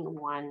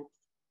 2021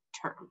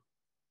 term.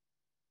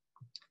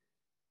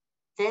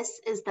 This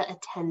is the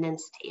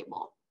attendance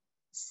table.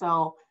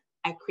 So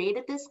I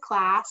created this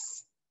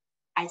class,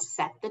 I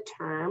set the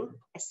term,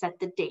 I set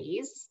the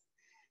days,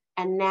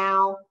 and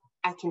now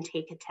I can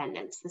take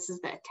attendance. This is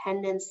the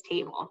attendance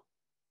table.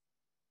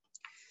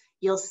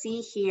 You'll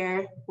see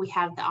here we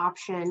have the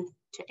option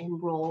to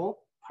enroll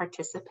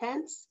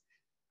participants.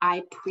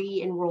 I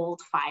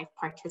pre-enrolled 5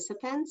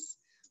 participants,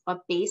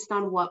 but based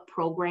on what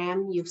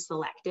program you've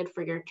selected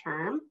for your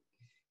term,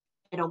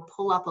 it'll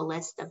pull up a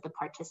list of the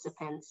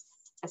participants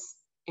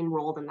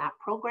enrolled in that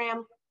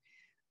program.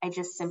 I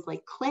just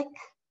simply click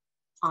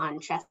on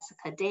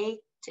Jessica Day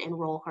to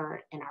enroll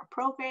her in our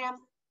program.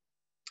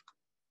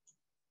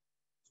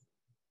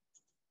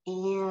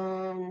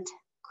 And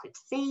click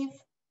save.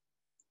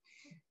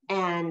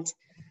 And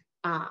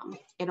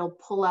it'll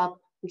pull up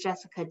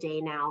Jessica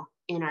Day now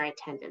in our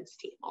attendance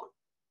table.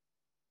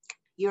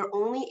 You're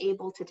only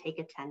able to take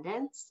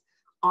attendance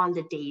on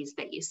the days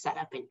that you set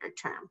up in your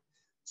term.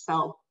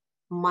 So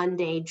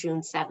Monday,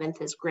 June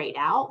 7th is grayed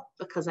out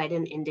because I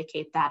didn't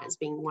indicate that as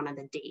being one of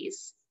the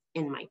days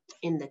in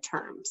the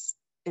terms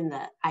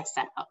I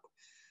set up.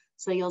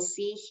 So you'll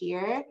see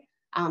here,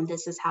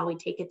 this is how we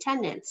take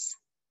attendance.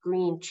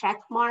 Green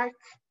check mark,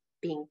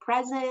 being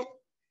present,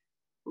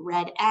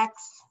 red X,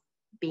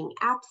 being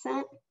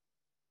absent.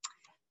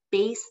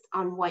 Based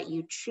on what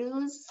you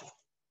choose,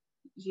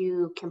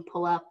 you can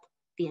pull up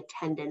the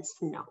attendance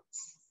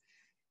notes.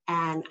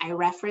 And I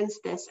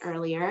referenced this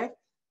earlier,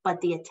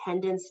 but the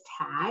attendance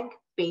tag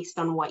based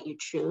on what you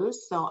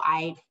choose. So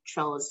I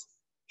chose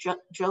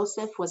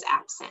Joseph was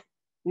absent.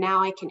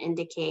 Now I can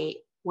indicate,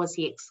 was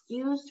he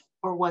excused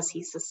or was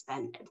he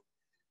suspended?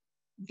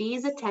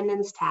 These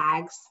attendance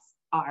tags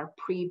are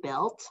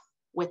pre-built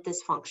with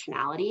this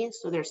functionality.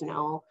 So there's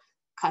no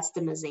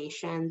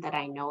customization that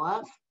I know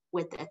of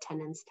with the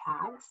attendance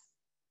tags,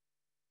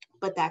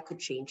 but that could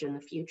change in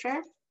the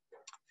future.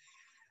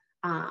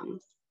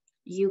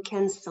 You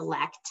can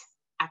select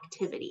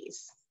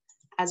activities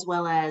as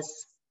well as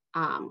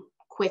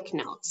quick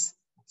notes.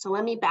 So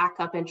let me back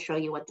up and show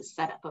you what the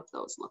setup of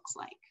those looks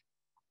like.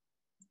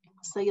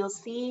 So you'll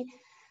see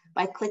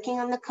by clicking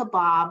on the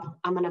kebab,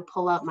 I'm gonna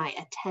pull up my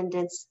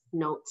attendance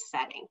note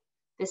setting.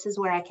 This is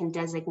where I can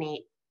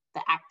designate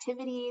the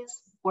activities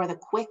or the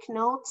quick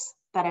notes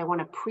that I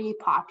wanna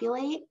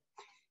pre-populate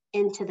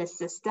into the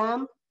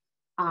system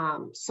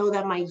so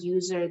that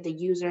the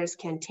users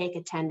can take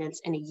attendance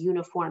in a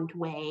uniformed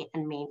way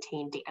and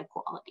maintain data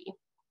quality.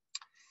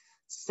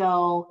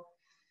 So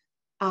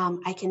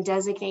I can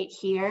designate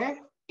here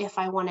if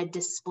I want to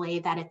display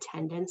that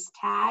attendance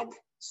tag.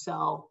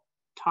 So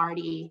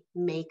tardy,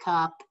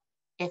 makeup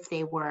if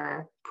they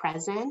were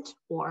present,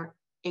 or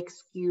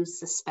excused,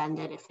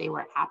 suspended if they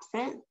were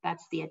absent.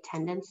 That's the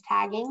attendance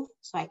tagging.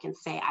 So I can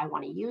say I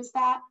want to use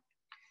that.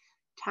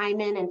 Time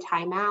in and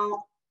time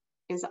out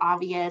is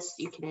obvious.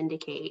 You can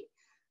indicate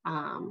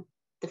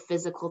the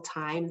physical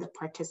time the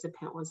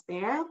participant was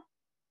there.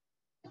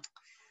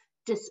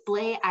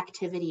 Display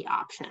activity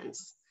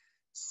options.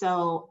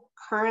 So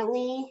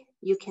currently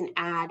you can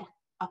add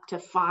up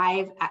to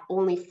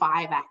only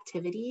five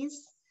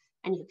activities,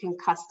 and you can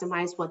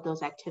customize what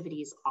those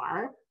activities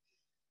are.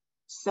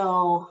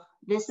 So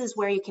this is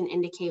where you can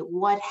indicate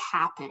what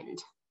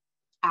happened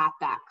at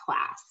that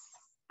class.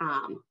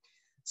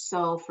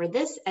 So for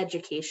this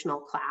educational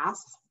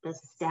class, the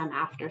STEM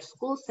after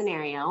school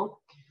scenario,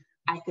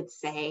 I could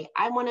say,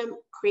 I want to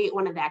create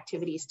one of the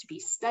activities to be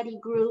study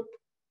group,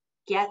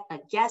 get a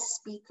guest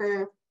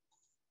speaker.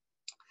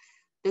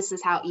 This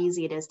is how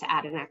easy it is to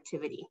add an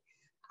activity.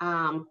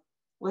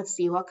 Let's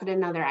see, what could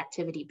another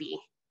activity be?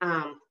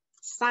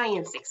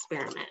 Science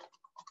experiment.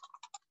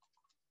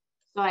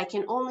 So I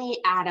can only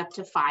add up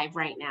to 5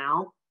 right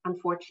now,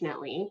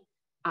 unfortunately.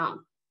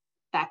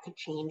 That could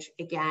change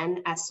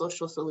again as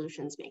Social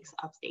Solutions makes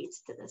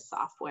updates to this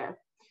software.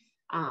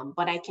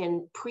 But I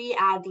can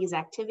pre-add these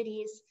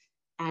activities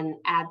and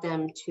add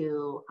them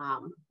to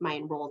my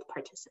enrolled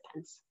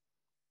participants.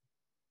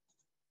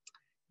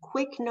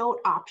 Quick note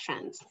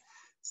options.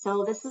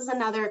 So this is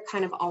another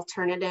kind of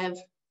alternative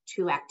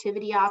to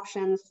activity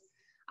options.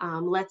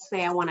 Let's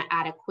say I want to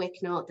add a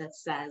quick note that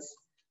says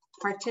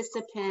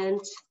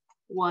participant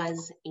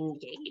was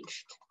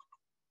engaged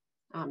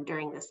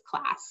during this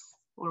class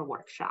or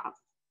workshop.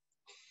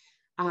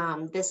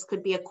 This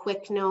could be a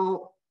quick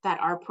note that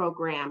our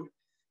program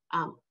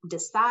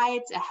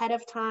decides ahead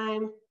of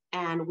time,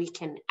 and we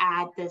can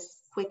add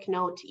this quick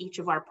note to each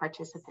of our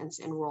participants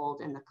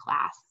enrolled in the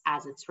class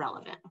as it's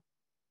relevant.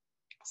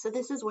 So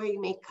this is where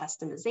you make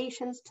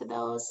customizations to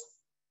those.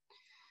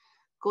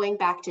 Going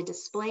back to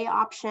display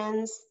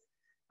options,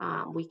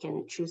 we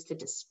can choose to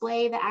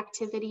display the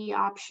activity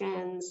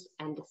options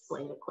and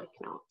display the quick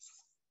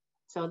notes.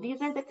 So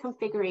these are the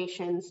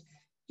configurations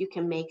you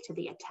can make to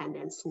the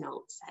attendance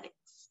note settings.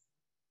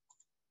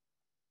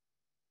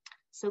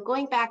 So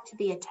going back to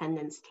the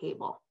attendance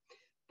table,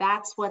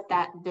 that's what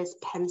this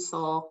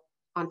pencil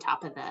on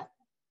top of the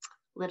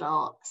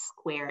little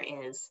square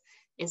is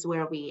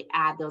where we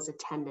add those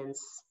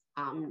attendance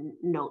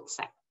note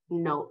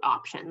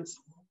options.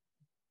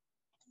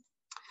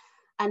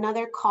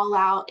 Another call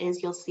out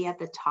is you'll see at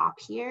the top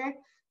here,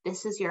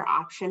 this is your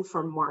option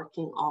for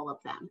marking all of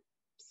them.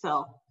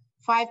 So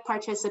 5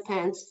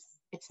 participants,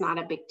 it's not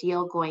a big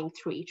deal going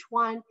through each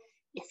one.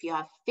 If you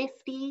have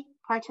 50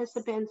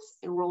 participants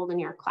enrolled in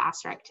your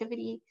class or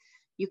activity,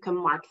 you can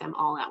mark them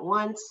all at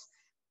once.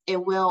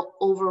 It will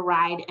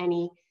override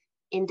any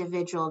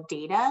individual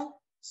data.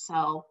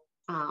 So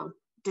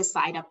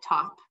decide up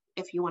top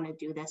if you want to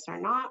do this or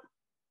not,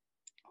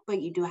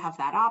 but you do have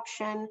that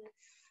option.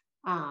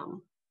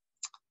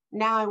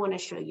 Now I want to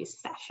show you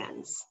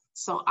sessions.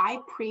 So I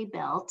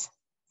pre-built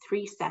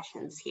 3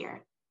 sessions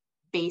here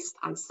based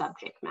on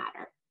subject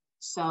matter.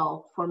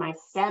 So for my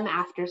STEM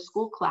after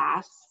school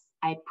class,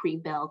 I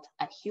pre-built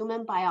a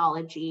human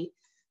biology,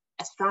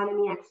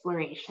 astronomy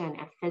exploration,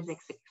 and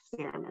physics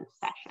experiment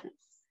sessions.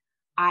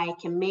 I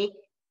can make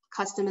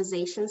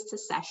customizations to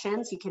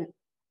sessions. You can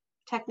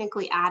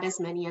technically add as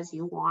many as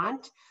you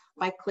want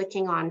by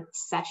clicking on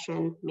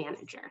Session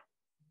Manager.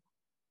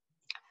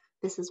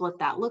 This is what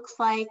that looks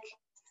like.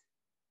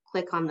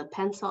 Click on the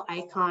pencil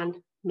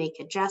icon, make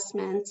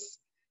adjustments.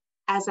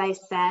 As I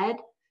said,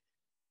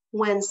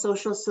 when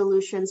Social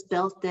Solutions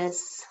built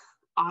this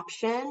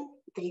option,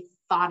 they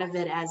thought of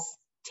it as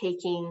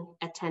taking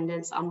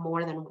attendance on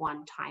more than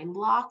one time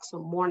block. So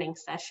morning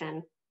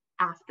session,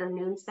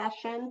 afternoon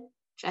session,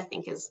 which I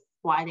think is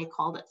why they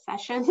called it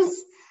sessions.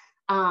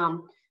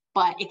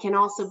 But it can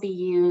also be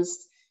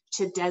used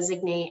to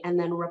designate and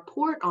then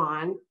report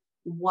on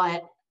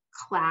what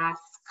class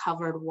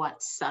covered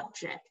what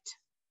subject.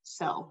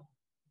 So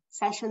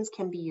sessions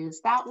can be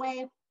used that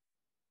way.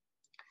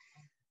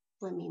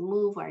 Let me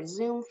move our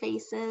Zoom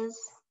faces.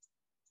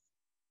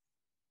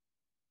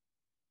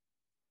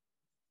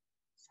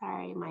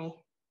 Sorry, my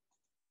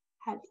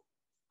had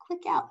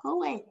click out, go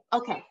away.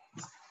 Okay.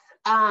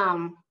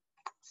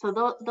 So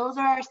those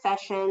are our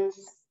sessions.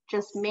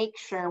 Just make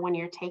sure when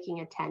you're taking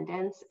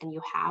attendance and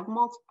you have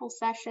multiple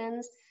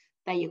sessions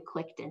that you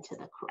clicked into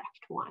the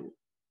correct one.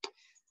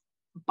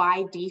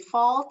 By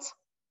default,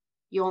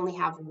 you only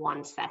have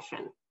one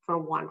session for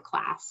one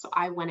class. So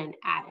I went and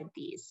added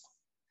these,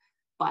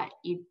 but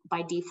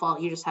by default,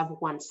 you just have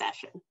one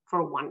session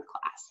for one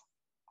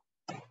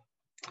class.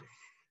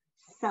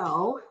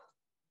 So,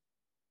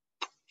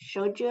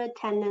 showed you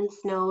attendance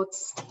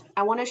notes.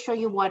 I want to show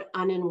you what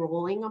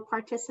unenrolling a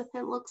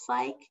participant looks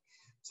like.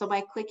 So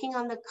by clicking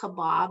on the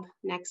kebab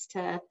next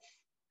to,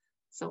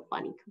 so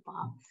funny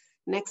kebab,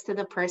 next to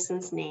the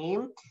person's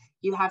name,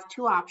 you have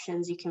 2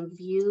 options. You can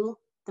view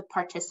the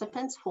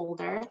participants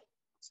folder.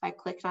 So I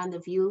clicked on the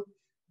view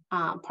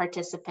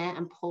participant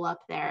and pull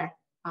up their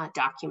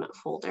document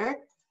folder,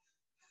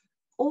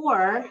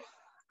 or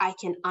I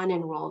can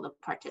unenroll the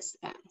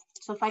participant.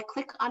 So if I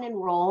click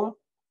unenroll,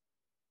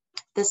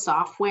 the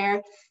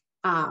software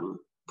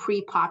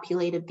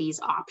pre-populated these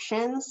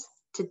options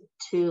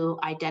to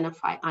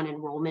identify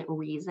unenrollment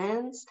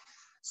reasons.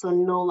 So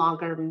no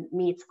longer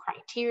meets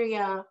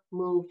criteria,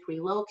 moved,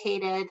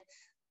 relocated.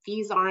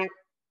 These aren't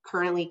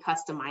currently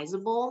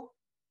customizable.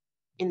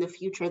 In the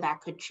future,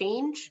 that could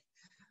change,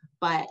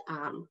 but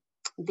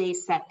they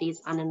set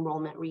these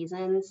unenrollment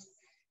reasons.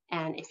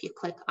 And if you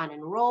click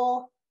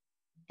unenroll,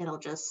 it'll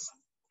just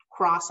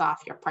cross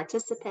off your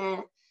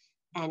participant.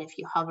 And if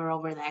you hover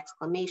over the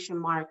exclamation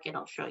mark,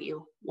 it'll show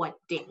you what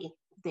day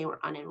they were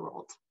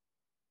unenrolled.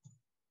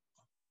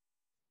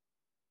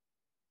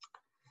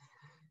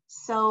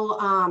 So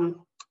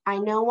I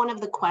know one of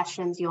the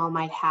questions you all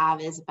might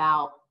have is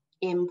about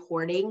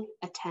importing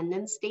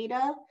attendance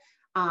data.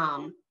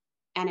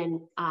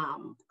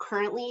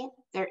 Currently,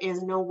 there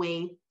is no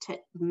way to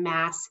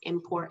mass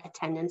import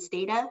attendance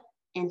data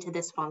into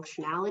this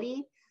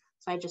functionality.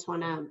 So I just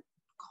want to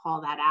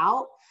call that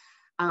out.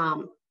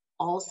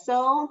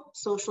 Also,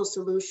 Social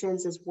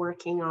Solutions is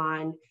working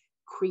on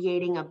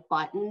creating a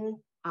button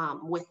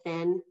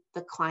within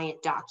the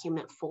client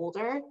document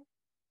folder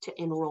to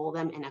enroll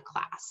them in a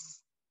class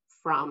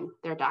from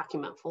their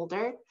document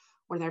folder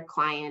or their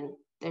client,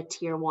 the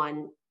tier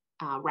 1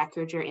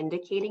 record you're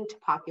indicating to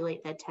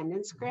populate the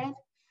attendance grid.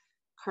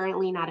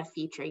 Currently not a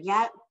feature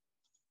yet,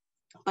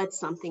 but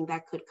something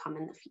that could come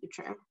in the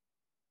future.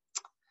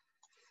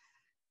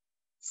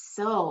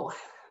 So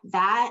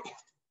that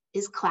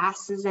is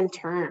classes and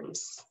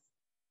terms.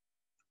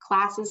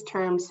 Classes,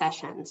 terms,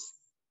 sessions.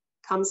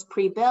 Comes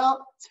pre-built,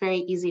 it's very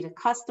easy to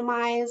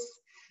customize.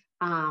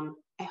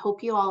 I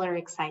hope you all are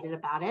excited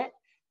about it.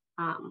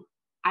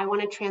 I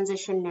want to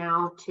transition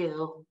now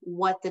to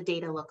what the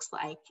data looks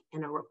like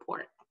in a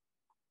report.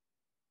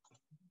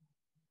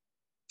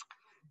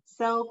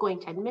 So going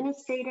to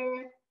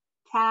Administrator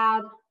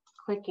tab,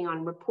 clicking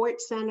on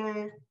Report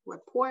Center,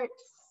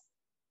 Reports.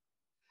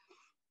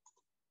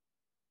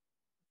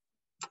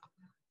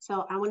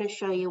 So I want to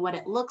show you what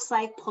it looks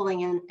like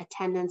pulling in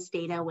attendance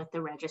data with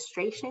the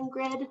registration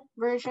grid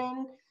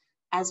version,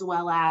 as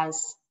well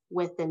as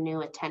with the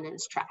new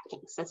attendance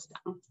tracking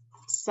system.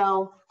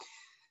 So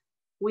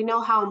we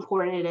know how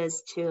important it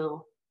is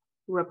to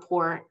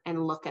report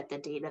and look at the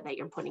data that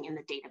you're putting in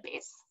the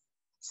database.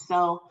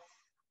 So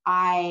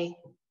I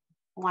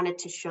wanted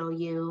to show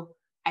you,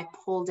 I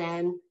pulled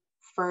in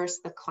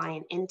first the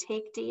client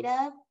intake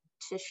data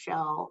to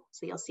show,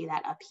 so you'll see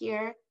that up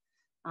here,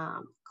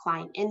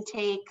 client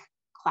intake,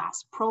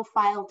 class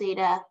profile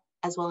data,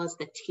 as well as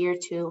the tier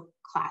 2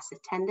 class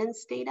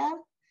attendance data.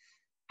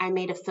 I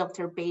made a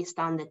filter based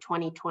on the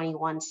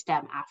 2021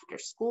 STEM after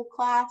school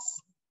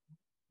class.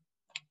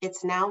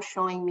 It's now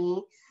showing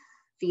me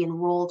the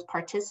enrolled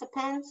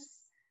participants.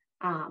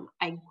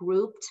 I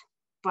grouped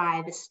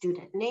by the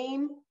student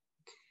name.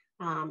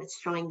 It's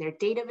showing their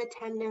date of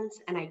attendance,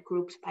 and I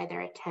grouped by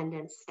their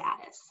attendance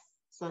status.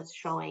 So it's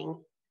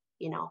showing,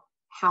 you know,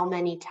 how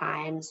many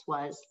times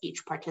was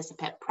each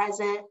participant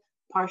present,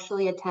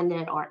 partially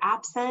attended, or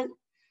absent.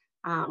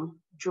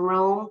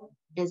 Jerome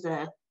is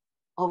a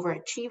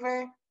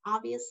overachiever,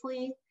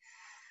 obviously,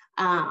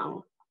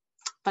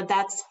 but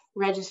that's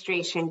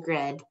registration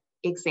grid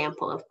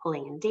example of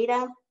pulling in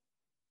data.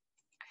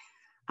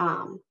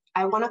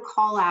 I want to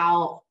call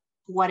out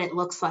what it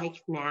looks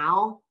like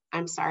now.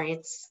 I'm sorry,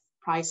 it's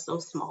probably so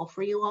small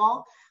for you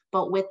all,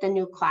 but with the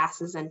new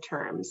classes and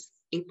terms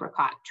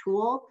Apricot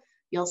tool,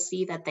 you'll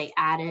see that they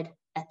added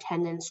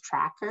attendance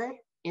tracker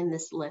in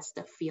this list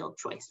of field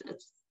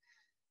choices.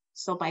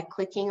 So by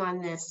clicking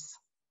on this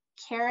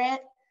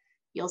caret,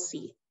 you'll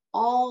see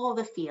all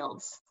the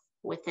fields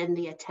within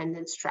the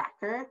attendance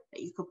tracker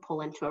that you could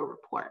pull into a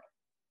report.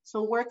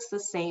 So it works the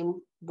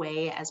same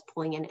way as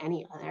pulling in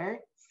any other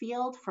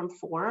field from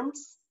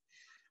forms,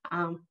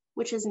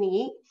 which is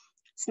neat.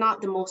 It's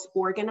not the most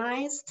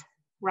organized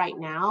right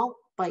now,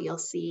 but you'll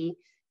see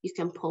you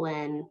can pull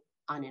in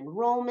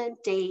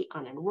unenrollment date,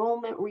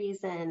 unenrollment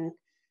reason,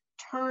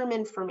 term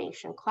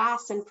information,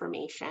 class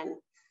information,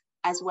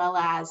 as well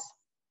as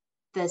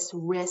this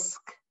risk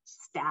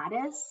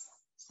status.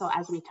 So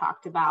as we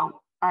talked about,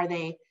 are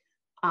they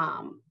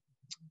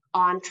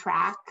on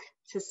track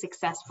to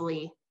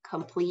successfully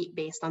complete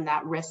based on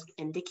that risk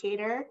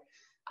indicator?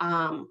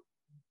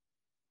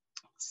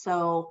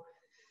 So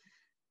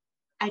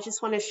I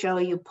just want to show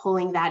you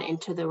pulling that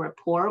into the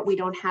report. We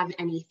don't have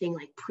anything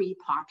like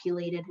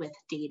pre-populated with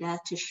data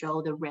to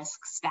show the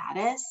risk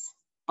status,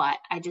 but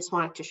I just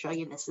wanted to show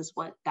you this is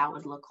what that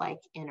would look like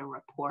in a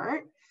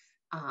report.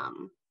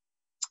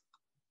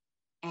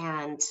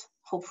 And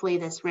hopefully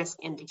this risk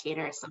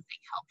indicator is something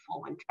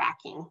helpful when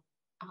tracking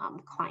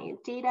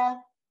client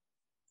data.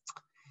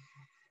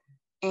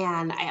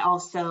 And I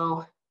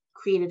also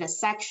created a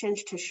section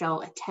to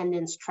show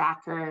attendance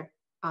tracker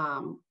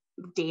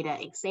data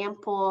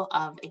example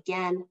of,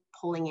 again,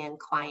 pulling in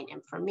client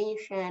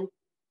information,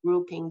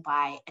 grouping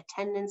by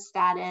attendance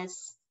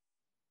status,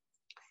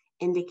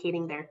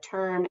 indicating their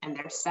term and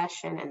their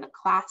session and the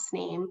class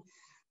name.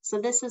 So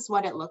this is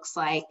what it looks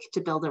like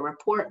to build a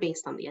report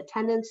based on the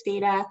attendance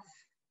data.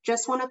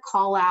 Just want to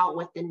call out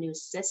with the new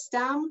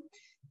system,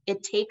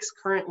 it takes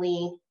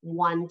currently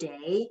 1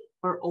 day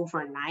or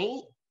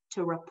overnight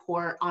to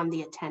report on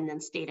the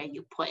attendance data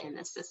you put in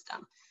the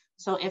system.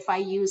 So if I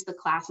use the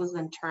classes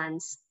and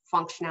terms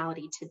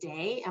functionality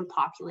today and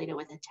populate it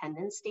with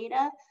attendance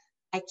data,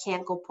 I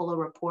can't go pull a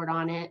report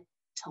on it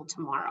till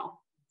tomorrow,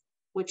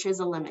 which is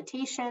a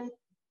limitation.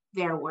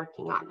 They're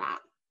working on that.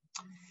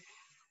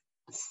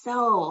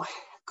 So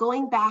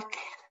going back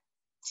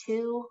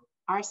to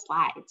our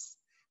slides,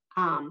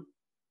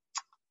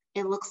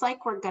 it looks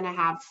like we're gonna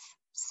have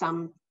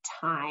some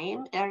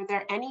time. Are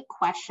there any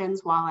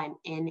questions while I'm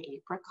in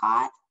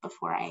Apricot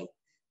before I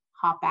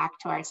hop back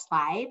to our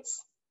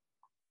slides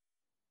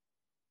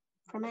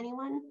from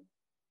anyone?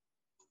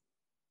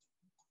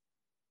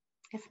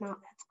 If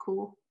not, that's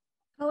cool.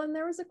 Helen,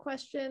 there was a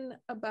question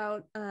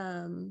about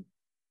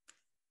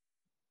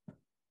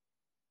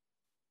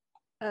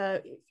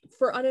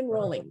for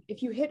unenrolling.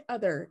 If you hit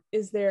other,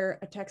 is there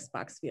a text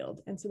box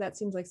field? And so that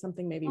seems like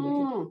something maybe we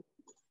could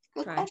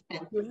good try.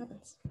 question. See what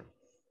happens.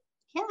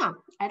 Yeah,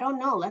 I don't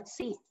know. Let's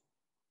see.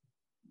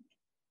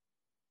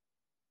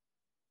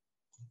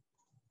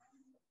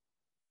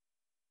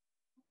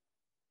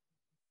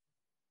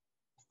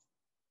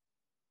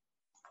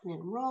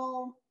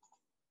 Enroll,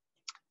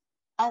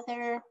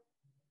 other.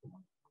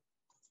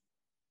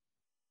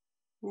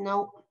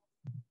 Nope.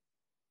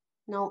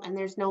 No, and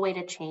there's no way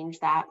to change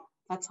that.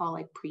 That's all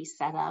like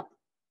pre-set up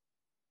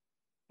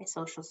by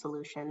Social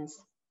Solutions.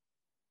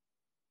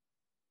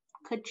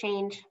 Could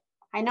change.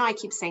 I know I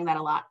keep saying that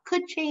a lot.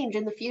 Could change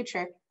in the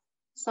future.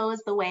 So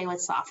is the way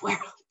with software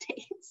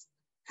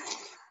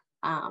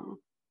updates.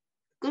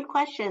 Good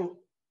question.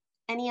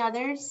 Any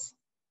others?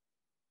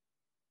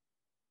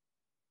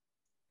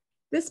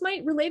 This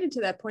might, related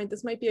to that point,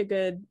 this might be a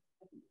good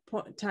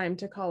time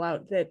to call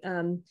out that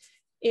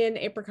in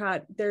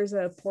Apricot, there's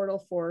a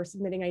portal for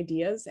submitting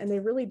ideas, and they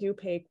really do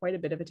pay quite a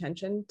bit of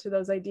attention to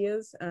those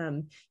ideas.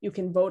 You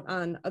can vote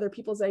on other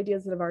people's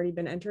ideas that have already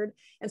been entered.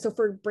 And so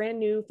for brand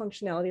new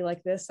functionality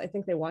like this, I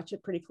think they watch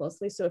it pretty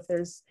closely. So if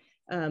there's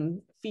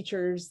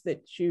features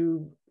that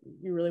you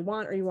really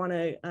want, or you want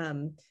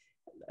to,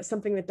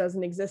 something that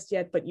doesn't exist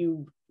yet, but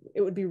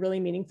it would be really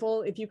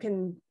meaningful if you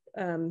can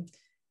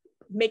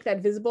make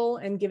that visible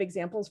and give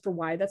examples for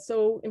why that's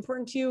so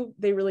important to you,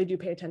 they really do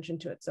pay attention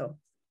to it. So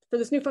for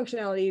this new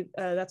functionality,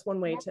 that's one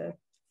way to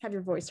have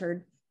your voice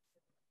heard.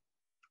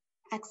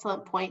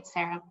 Excellent point,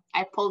 Sarah.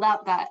 I pulled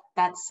out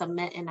that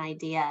submit an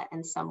idea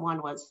and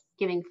someone was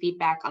giving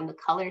feedback on the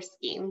color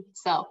scheme.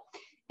 So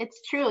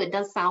it's true, it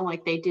does sound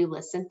like they do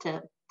listen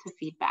to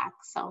feedback.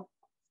 So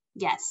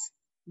yes,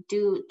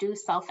 do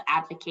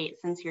self-advocate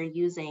since you're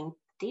using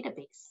the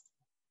database.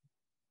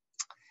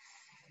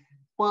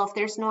 Well, if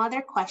there's no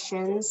other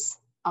questions,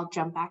 I'll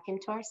jump back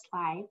into our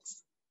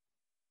slides.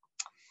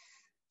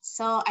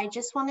 So I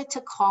just wanted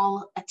to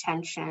call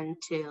attention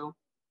to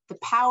the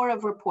power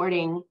of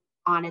reporting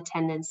on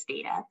attendance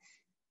data.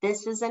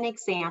 This is an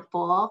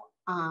example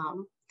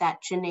that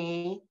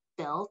Janae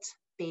built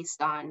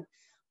based on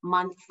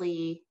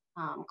monthly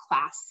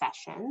class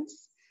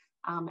sessions.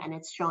 And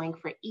it's showing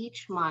for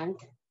each month,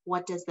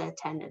 what does the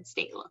attendance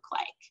date look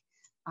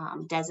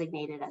like,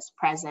 designated as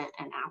present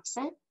and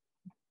absent.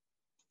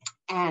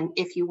 And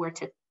if you were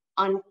to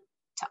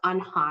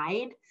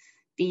unhide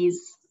these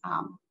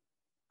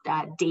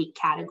date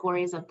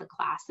categories of the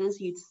classes,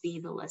 you'd see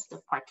the list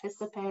of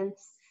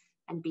participants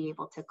and be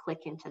able to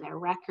click into their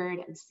record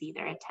and see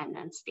their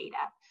attendance data.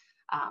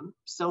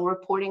 So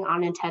reporting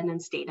on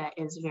attendance data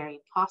is very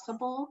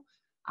possible,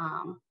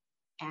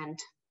 and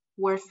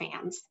we're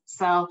fans.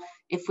 So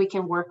if we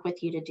can work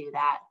with you to do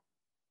that,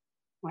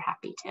 we're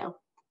happy to.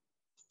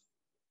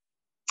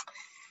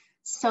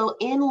 So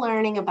in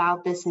learning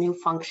about this new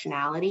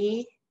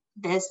functionality,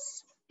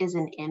 this is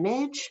an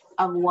image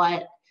of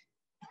what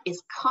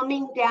is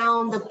coming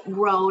down the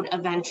road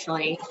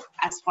eventually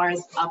as far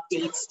as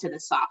updates to the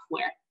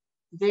software.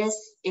 This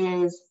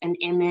is an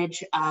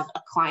image of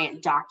a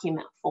client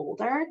document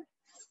folder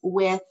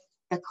with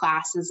the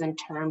classes and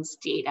terms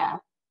data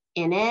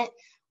in it,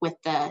 with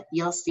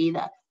you'll see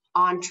the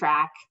on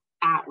track,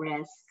 at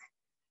risk,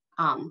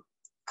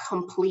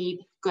 complete,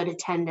 good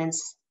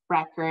attendance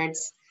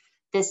records.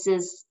 This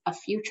is a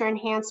future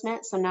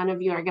enhancement, so none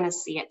of you are going to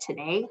see it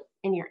today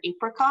in your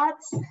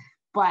apricots,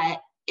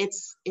 but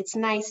it's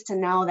nice to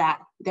know that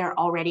they're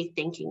already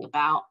thinking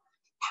about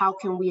how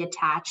can we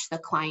attach the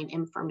client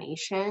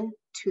information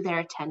to their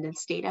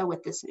attendance data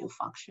with this new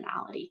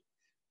functionality.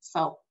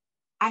 So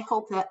I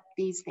hope that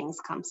these things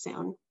come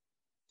soon.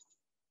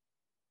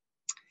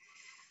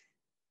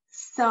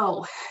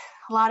 So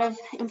a lot of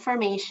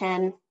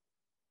information.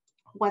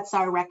 What's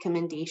our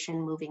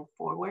recommendation moving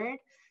forward?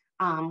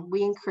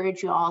 We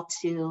encourage you all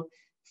to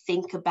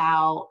think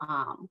about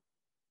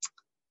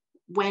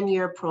when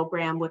your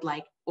program would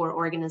like, or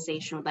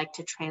organization would like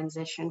to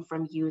transition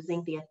from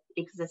using the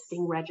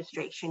existing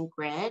registration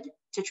grid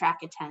to track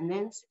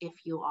attendance, if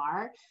you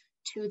are,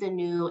 to the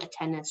new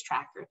attendance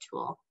tracker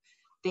tool.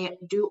 They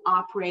do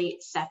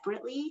operate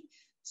separately.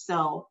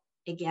 So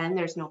again,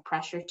 there's no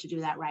pressure to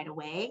do that right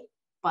away,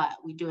 but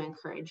we do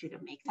encourage you to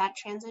make that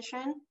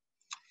transition.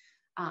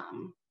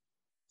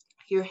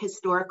 Your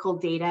historical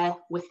data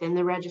within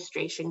the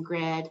registration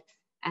grid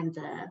and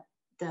the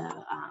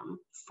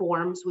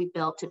forms we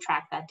built to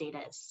track that data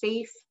is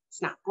safe.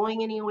 It's not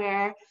going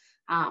anywhere.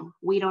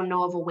 We don't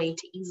know of a way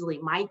to easily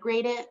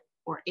migrate it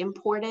or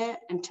import it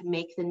and to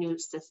make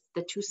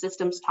the two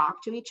systems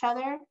talk to each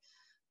other.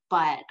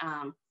 But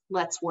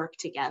let's work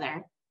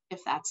together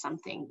if that's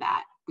something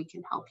that we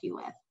can help you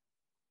with.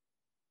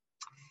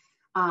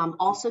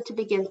 Also to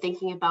begin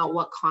thinking about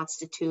what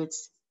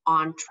constitutes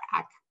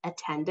on-track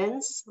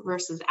attendance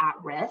versus at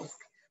risk.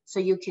 So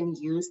you can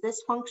use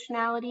this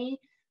functionality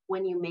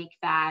when you make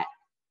that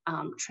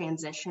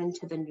transition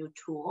to the new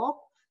tool,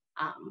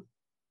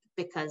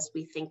 because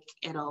we think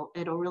it'll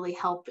really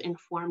help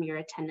inform your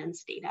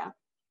attendance data.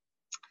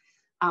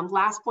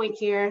 Last point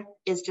here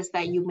is just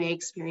that you may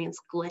experience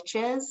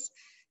glitches,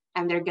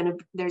 and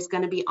there's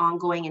gonna be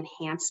ongoing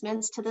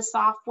enhancements to the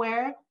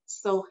software.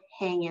 So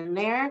hang in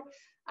there.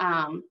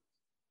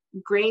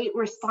 Great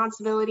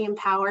responsibility and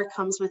power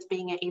comes with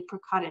being an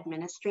Apricot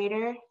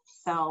administrator.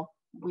 So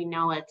we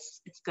know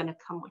it's gonna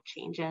come with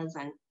changes,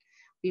 and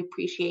we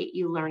appreciate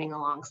you learning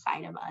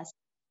alongside of us.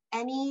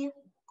 Any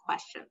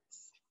questions,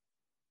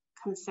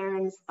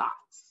 concerns,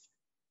 thoughts?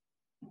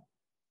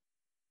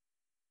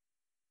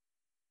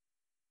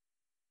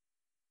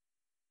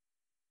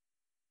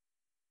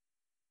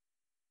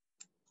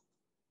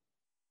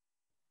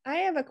 I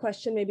have a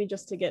question, maybe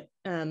just to get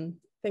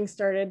things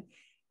started.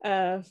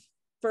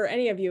 For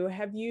any of you,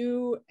 has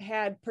anyone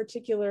had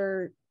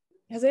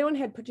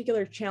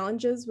particular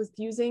challenges with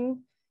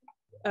using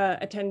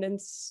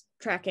attendance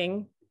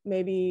tracking?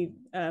 Maybe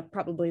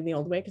probably the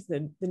old way, because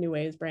the new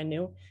way is brand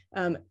new.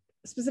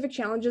 Specific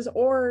challenges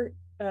or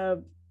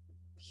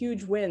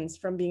huge wins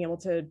from being able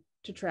to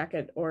track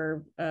it,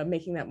 or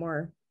making that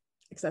more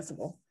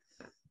accessible?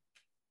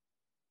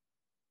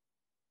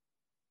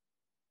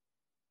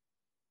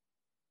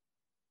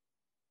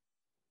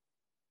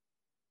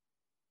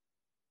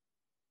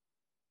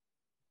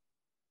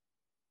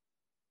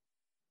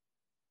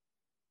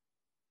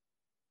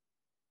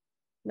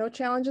 No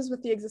challenges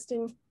with the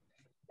existing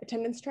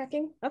attendance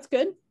tracking? That's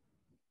good.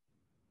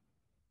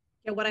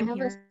 Yeah, what I'm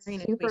hearing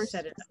is we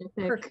said it.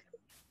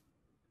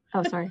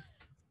 Oh, sorry.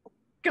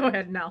 Go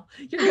ahead, Nell.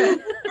 You're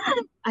good.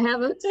 I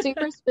have a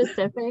super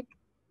specific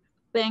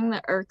thing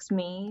that irks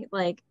me.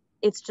 Like,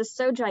 it's just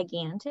so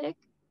gigantic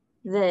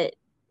that,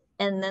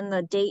 and then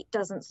the date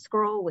doesn't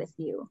scroll with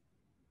you.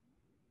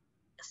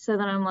 So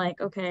then I'm like,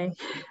 okay,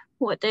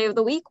 what day of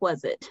the week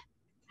was it?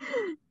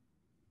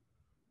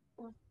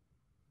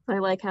 I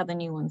like how the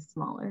new one's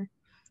smaller.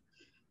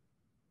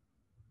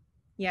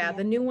 Yeah,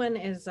 the new one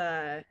is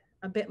a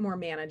bit more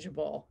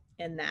manageable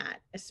in that,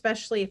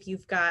 especially if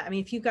you've got,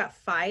 if you've got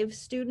 5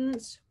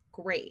 students,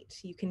 great.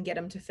 You can get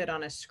them to fit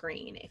on a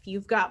screen. If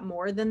you've got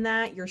more than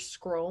that, you're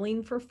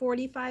scrolling for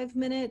 45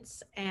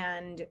 minutes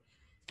and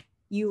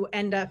you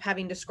end up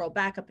having to scroll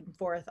back up and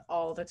forth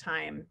all the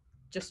time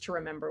just to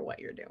remember what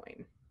you're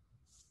doing.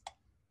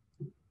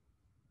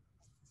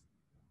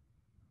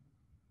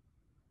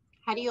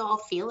 How do you all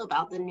feel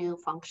about the new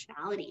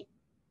functionality?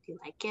 Do you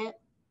like it?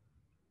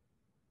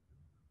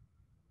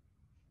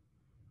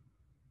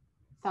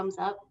 Thumbs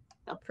up?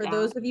 For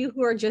those of you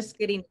who are just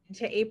getting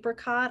into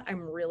Apricot,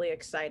 I'm really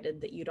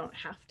excited that you don't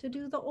have to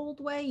do the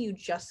old way. You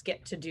just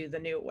get to do the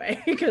new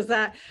way, because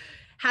that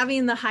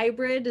having the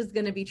hybrid is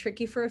going to be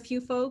tricky for a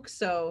few folks.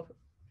 So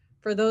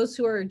for those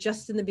who are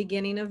just in the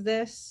beginning of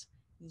this,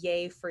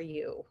 yay for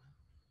you.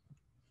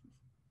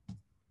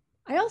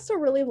 I also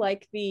really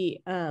like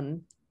the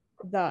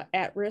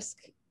at-risk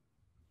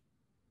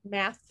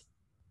math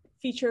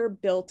feature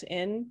built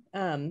in.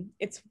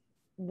 It's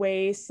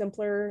way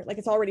simpler. Like,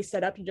 it's already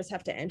set up. You just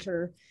have to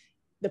enter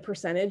the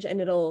percentage,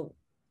 and it'll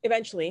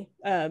eventually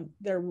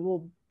there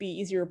will be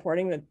easier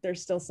reporting. That they're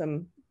still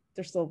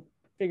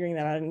figuring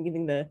that out and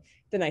giving the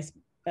nice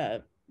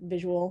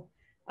visual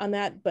on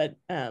that. But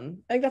I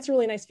think that's a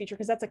really nice feature,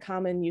 because that's a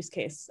common use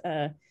case.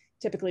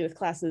 Typically with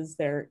classes,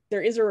 there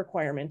is a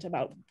requirement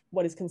about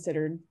what is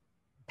considered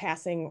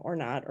passing or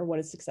not, or what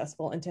is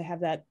successful, and to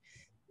have that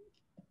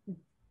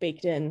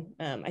baked in,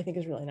 I think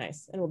is really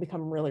nice, and will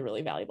become really,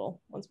 really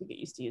valuable once we get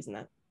used to using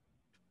that.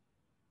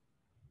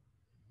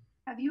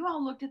 Have you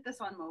all looked at this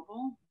on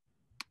mobile?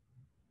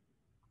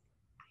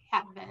 I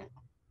haven't.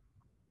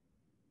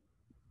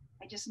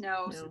 I just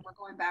know No. we're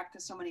going back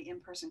to so many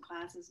in-person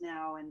classes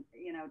now, and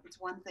you know, it's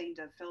one thing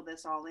to fill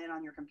this all in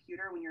on your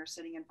computer when you're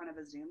sitting in front of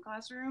a Zoom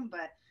classroom,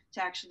 but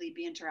to actually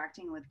be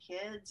interacting with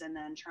kids and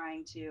then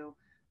trying to,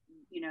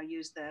 you know,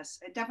 use this,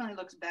 it definitely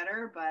looks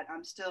better. But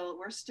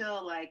we're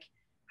still like,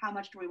 how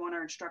much do we want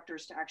our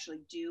instructors to actually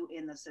do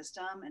in the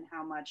system, and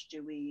how much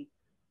do we,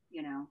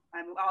 you know,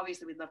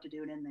 obviously we'd love to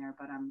do it in there,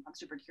 but I'm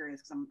super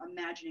curious, because I'm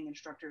imagining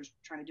instructors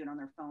trying to do it on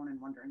their phone and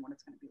wondering what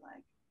it's going to be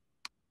like.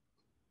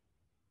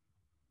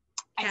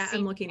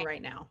 I'm looking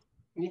right now.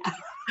 Yeah.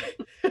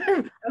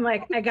 I'm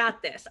like, I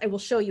got this. I will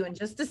show you in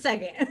just a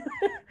second.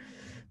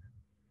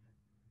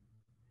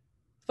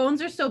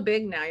 Phones are so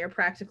big now, you're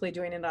practically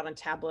doing it on a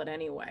tablet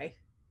anyway.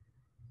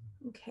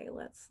 Okay,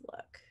 let's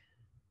look.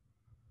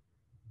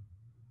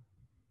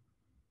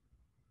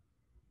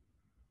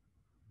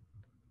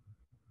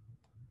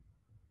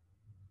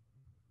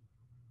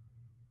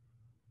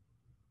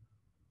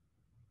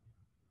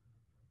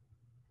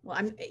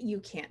 Well,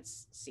 you can't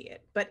see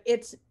it, but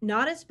it's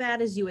not as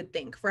bad as you would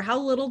think for how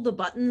little the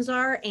buttons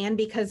are, and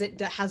because it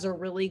has a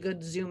really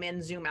good zoom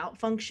in, zoom out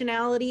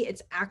functionality.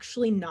 It's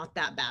actually not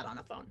that bad on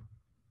a phone.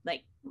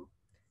 Like,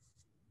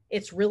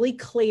 it's really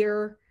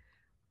clear.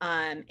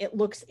 It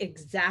looks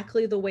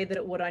exactly the way that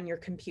it would on your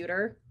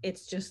computer.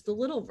 It's just the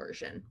little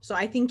version. So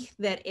I think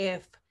that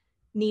if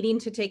needing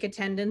to take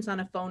attendance on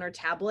a phone or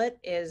tablet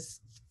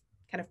is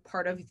kind of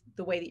part of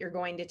the way that you're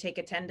going to take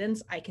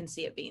attendance, I can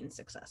see it being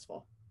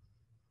successful.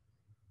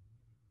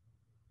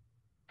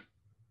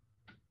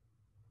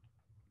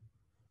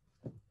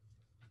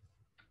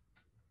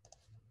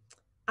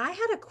 I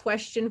had a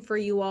question for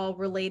you all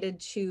related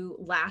to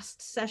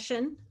last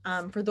session.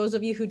 For those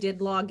of you who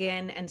did log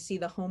in and see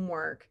the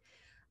homework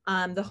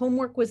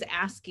was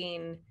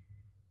asking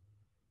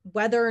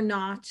whether or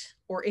not,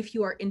 or if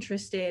you are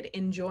interested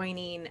in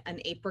joining an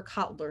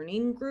Apricot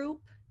learning group.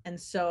 And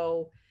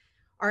so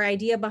our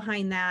idea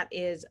behind that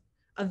is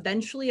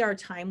eventually our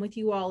time with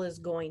you all is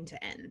going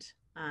to end.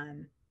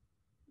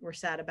 We're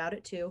sad about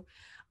it too.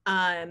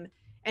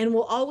 And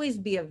we'll always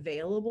be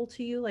available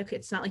to you. Like,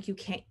 it's not like you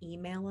can't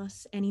email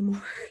us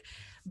anymore,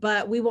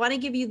 but we want to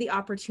give you the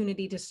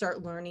opportunity to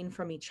start learning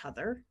from each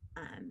other.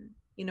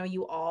 You know,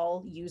 you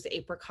all use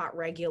Apricot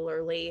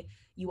regularly.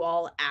 You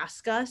all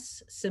ask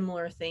us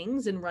similar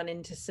things and run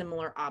into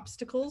similar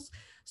obstacles.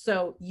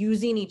 So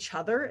using each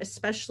other,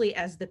 especially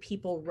as the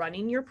people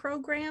running your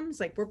programs,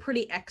 like, we're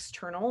pretty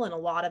external, and a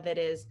lot of it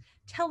is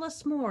tell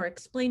us more,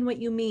 explain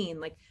what you mean.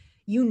 Like,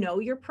 you know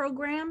your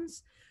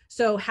programs.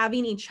 So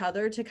having each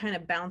other to kind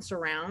of bounce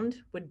around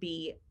would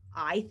be,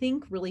 I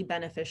think, really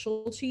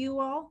beneficial to you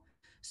all.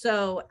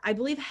 So I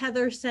believe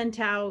Heather sent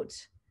out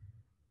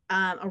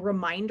a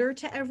reminder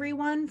to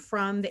everyone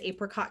from the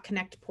Apricot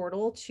Connect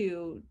portal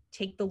to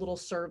take the little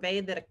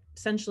survey that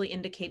essentially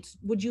indicates,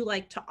 would you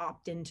like to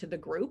opt into the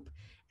group?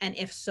 And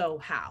if so,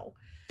 how?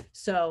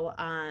 So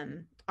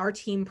our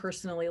team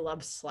personally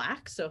loves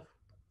Slack. So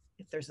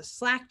if there's a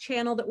Slack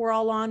channel that we're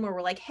all on where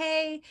we're like,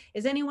 hey,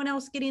 is anyone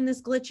else getting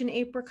this glitch in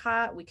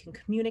Apricot? We can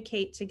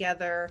communicate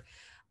together.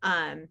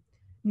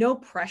 No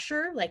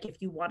pressure. Like,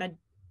 if you want to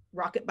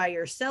rock it by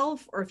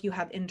yourself, or if you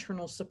have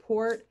internal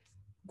support,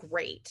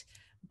 great.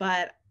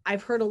 But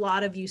I've heard a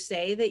lot of you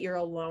say that you're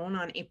alone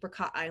on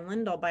Apricot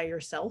Island all by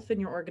yourself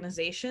in your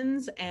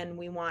organizations. And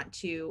we want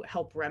to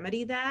help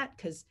remedy that,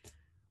 because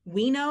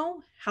we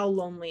know how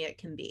lonely it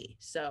can be.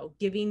 So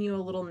giving you a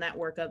little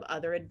network of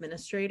other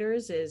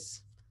administrators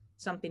is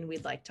something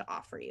we'd like to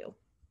offer you.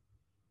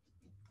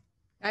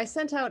 I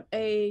sent out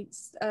a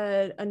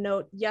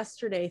note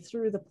yesterday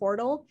through the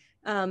portal.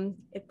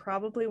 It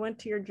probably went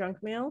to your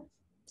junk mail,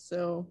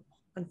 so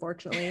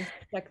unfortunately,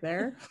 check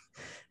there.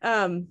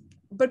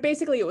 But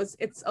basically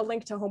it's a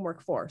link to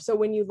homework 4. So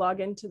when you log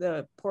into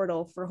the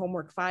portal for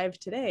homework 5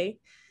 today,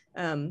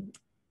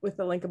 with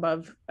the link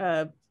above,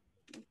 if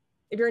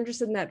you're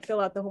interested in that, fill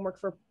out the homework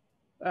for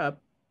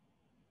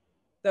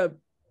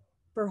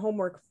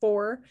homework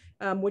 4,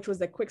 which was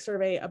the quick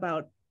survey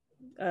about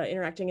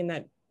interacting in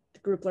that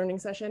group learning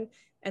session.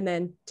 And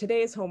then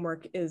today's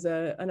homework is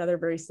another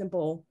very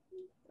simple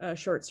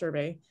short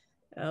survey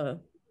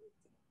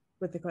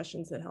with the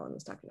questions that Helen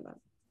was talking about.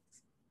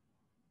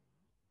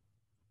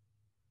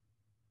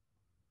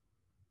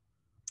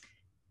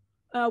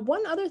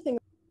 One other thing,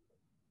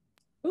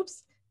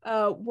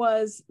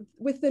 was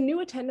with the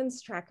new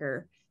attendance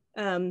tracker,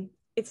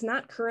 it's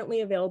not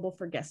currently available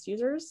for guest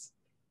users,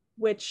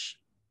 which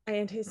I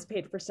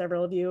anticipate for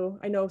several of you.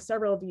 I know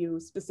several of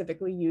you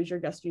specifically use your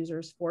guest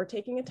users for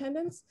taking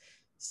attendance.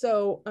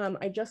 So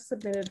I just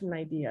submitted an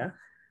idea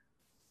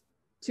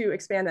to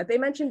expand that. They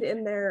mentioned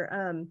in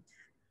their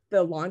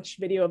the launch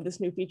video of this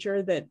new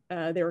feature that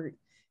they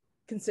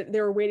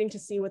were waiting to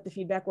see what the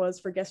feedback was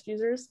for guest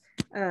users.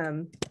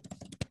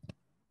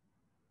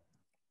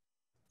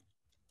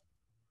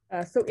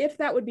 So if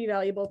that would be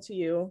valuable to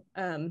you,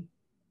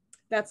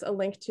 that's a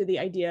link to the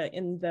idea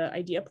in the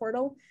idea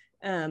portal.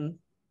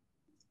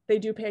 They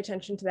do pay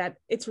attention to that.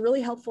 It's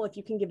really helpful if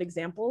you can give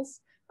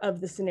examples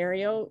of the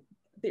scenario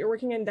that you're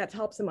working in. That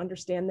helps them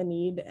understand the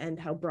need and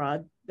how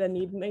broad the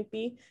need might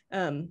be.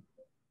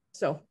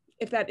 So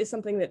if that is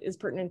something that is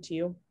pertinent to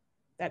you,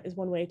 that is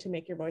one way to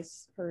make your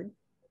voice heard.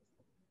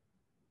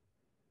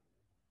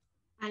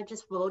 I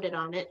just voted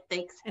on it.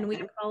 Thanks. And we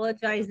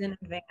apologize in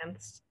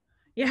advance.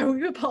 Yeah,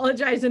 we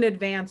apologize in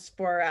advance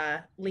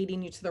for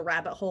leading you to the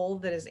rabbit hole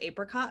that is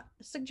Apricot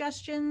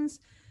suggestions,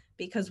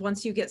 because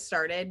once you get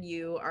started,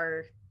 you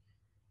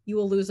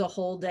will lose a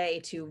whole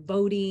day to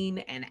voting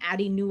and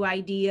adding new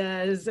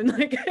ideas, and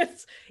like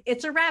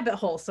it's a rabbit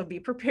hole. So be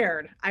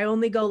prepared. I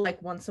only go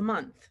like once a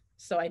month,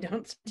 so I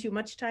don't spend too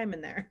much time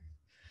in there.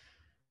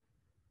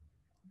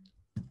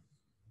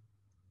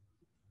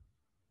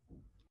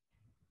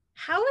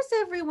 How is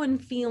everyone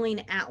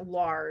feeling at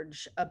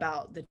large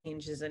about the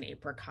changes in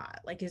Apricot?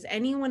 Like, is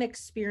anyone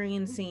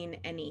experiencing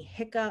any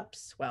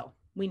hiccups? Well,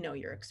 we know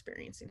you're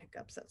experiencing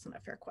hiccups. That's not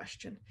a fair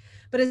question.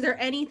 But is there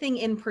anything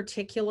in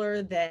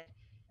particular that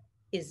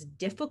is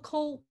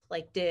difficult?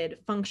 Like, did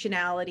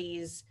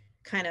functionalities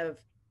kind of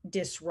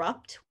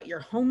disrupt what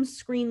your home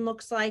screen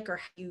looks like or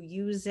how you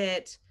use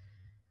it?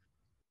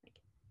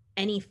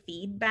 Any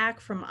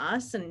feedback from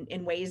us and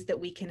in ways that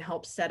we can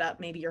help set up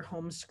maybe your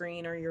home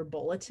screen or your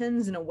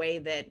bulletins in a way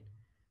that,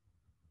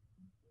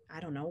 I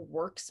don't know,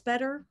 works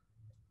better?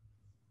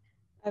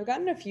 I've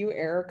gotten a few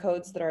error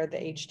codes that are the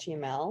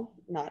HTML,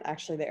 not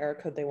actually the error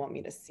code they want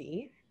me to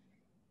see.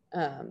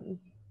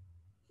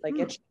 Like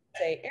it should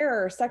say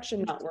error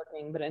section not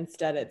working, but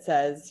instead it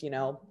says, you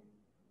know,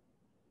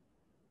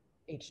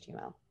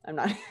 HTML. I'm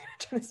not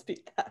trying to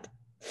speak that.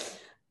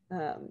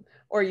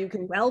 Or you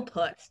can, well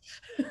put.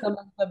 some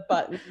of the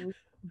buttons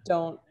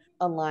don't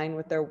align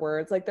with their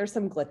words. Like there's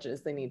some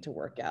glitches they need to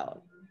work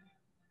out.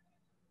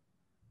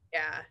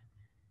 Yeah.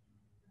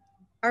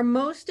 Are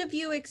most of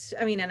you,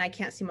 I mean, and I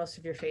can't see most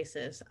of your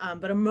faces,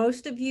 but are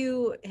most of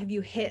you, have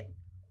you hit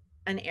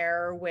an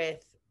error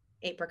with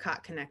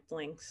Apricot Connect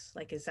links?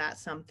 Like, is that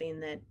something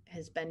that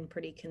has been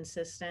pretty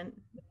consistent?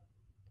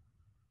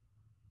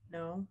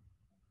 No?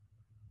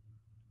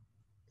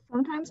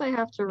 Sometimes I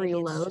have to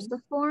reload the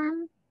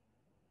form.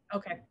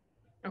 Okay.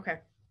 Okay.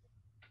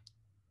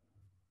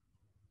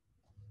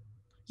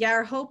 Yeah,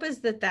 our hope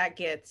is that that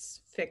gets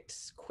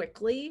fixed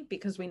quickly,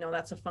 because we know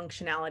that's a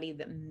functionality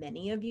that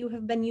many of you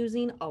have been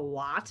using a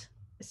lot,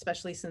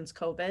 especially since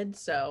COVID.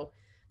 So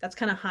that's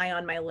kind of high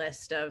on my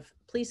list of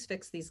please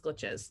fix these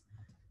glitches.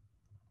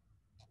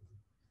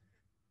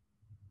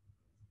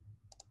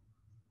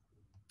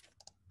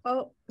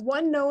 Well,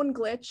 one known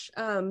glitch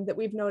that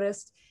we've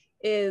noticed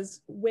is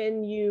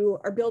when you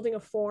are building a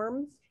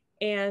form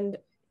and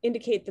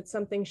indicate that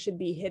something should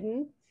be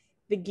hidden.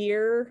 The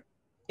gear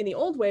in the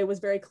old way was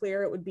very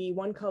clear. It would be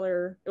one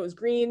color. It was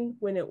green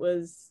when it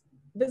was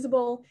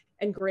visible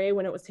and gray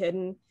when it was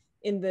hidden.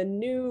 In the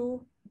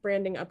new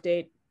branding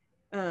update,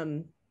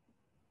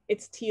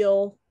 it's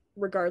teal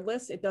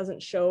regardless. It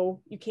doesn't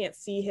show, you can't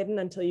see hidden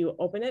until you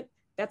open it.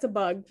 That's a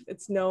bug.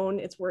 It's known.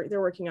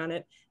 They're working on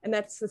it. And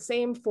that's the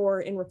same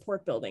for in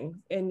report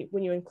building. And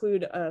when you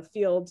include a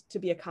field to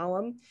be a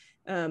column,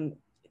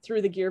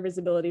 through the gear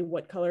visibility,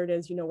 what color it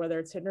is, you know whether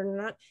it's hidden or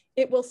not.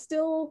 It will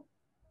still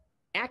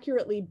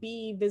accurately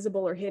be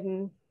visible or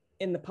hidden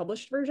in the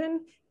published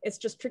version. It's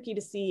just tricky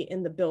to see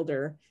in the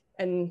builder.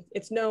 And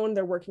it's known,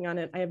 they're working on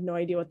it. I have no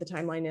idea what the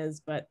timeline is,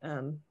 but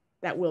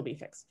that will be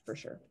fixed for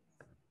sure.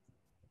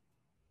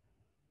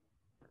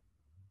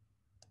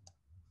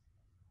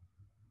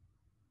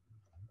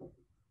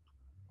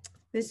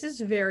 This is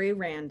very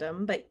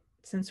random, but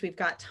since we've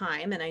got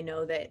time, and I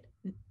know that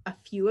a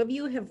few of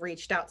you have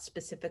reached out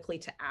specifically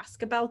to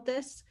ask about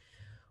this,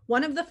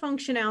 one of the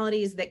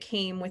functionalities that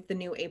came with the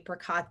new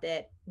Apricot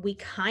that we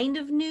kind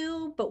of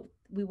knew, but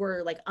we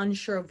were like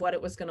unsure of what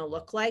it was going to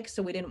look like.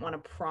 So we didn't want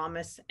to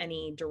promise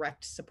any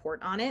direct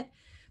support on it.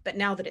 But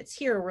now that it's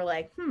here, we're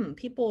like,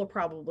 people are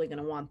probably going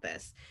to want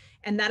this.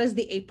 And that is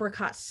the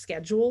Apricot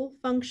schedule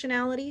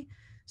functionality.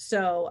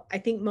 So I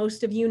think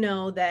most of you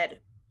know that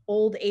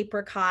old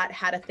Apricot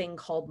had a thing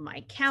called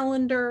My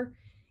Calendar.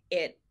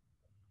 It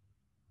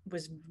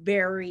was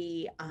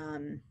very,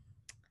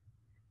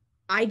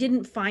 I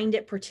didn't find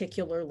it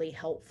particularly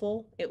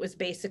helpful. It was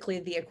basically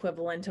the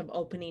equivalent of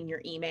opening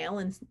your email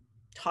and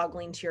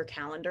toggling to your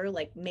calendar.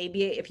 Like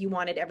maybe if you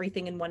wanted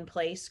everything in one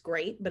place,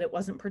 great, but it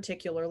wasn't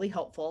particularly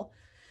helpful.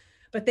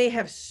 But they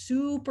have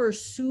super,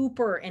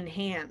 super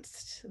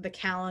enhanced the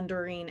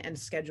calendaring and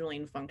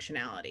scheduling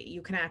functionality.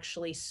 You can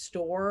actually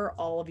store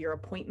all of your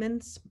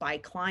appointments by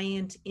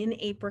client in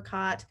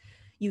Apricot.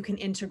 You can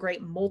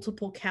integrate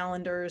multiple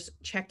calendars,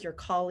 check your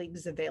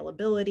colleagues'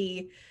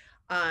 availability.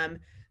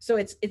 So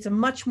it's a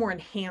much more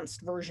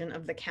enhanced version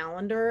of the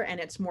calendar, and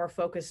it's more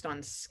focused on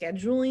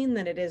scheduling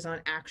than it is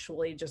on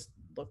actually just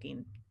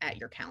looking at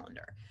your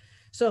calendar.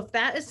 So if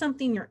that is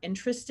something you're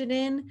interested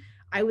in,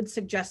 I would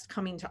suggest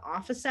coming to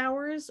office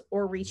hours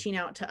or reaching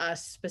out to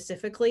us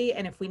specifically.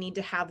 And if we need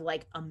to have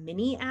like a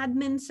mini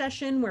admin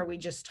session where we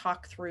just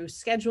talk through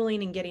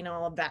scheduling and getting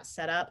all of that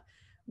set up,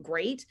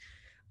 great.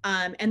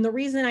 And the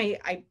reason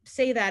I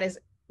say that is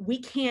we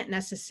can't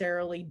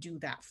necessarily do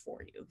that for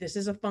you. This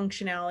is a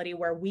functionality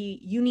where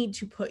you need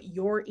to put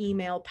your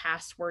email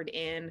password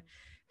in,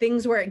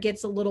 things where it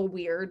gets a little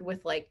weird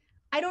with like,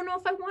 I don't know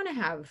if I want to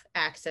have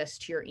access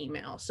to your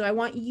email. So I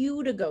want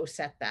you to go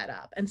set that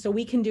up. And so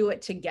we can do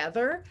it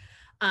together.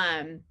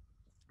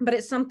 But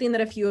it's something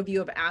that a few of you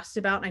have asked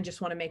about. And I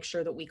just want to make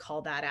sure that we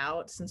call that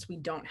out since we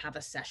don't have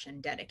a session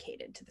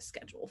dedicated to the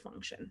schedule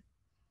function.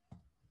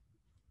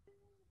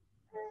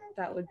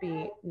 That would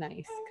be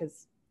nice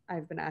because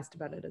I've been asked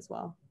about it as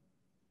well.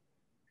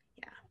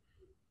 Yeah.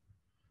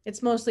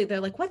 It's mostly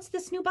they're like, what's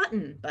this new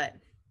button? But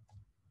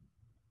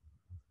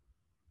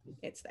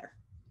it's there.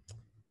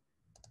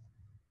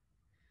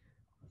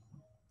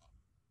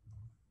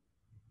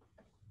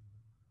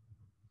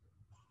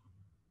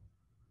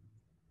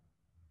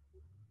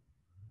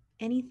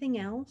 Anything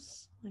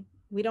else? Like,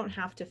 we don't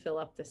have to fill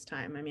up this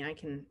time. I mean, I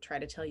can try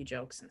to tell you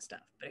jokes and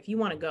stuff, but if you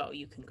want to go,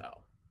 you can go.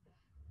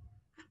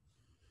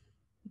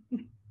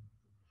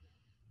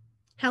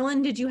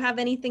 Helen, did you have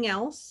anything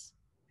else?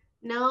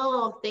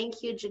 No,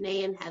 thank you,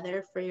 Janae and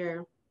Heather, for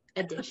your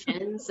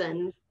additions.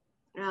 And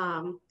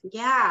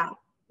yeah,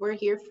 we're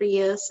here for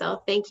you.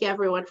 So thank you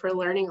everyone for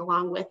learning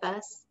along with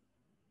us.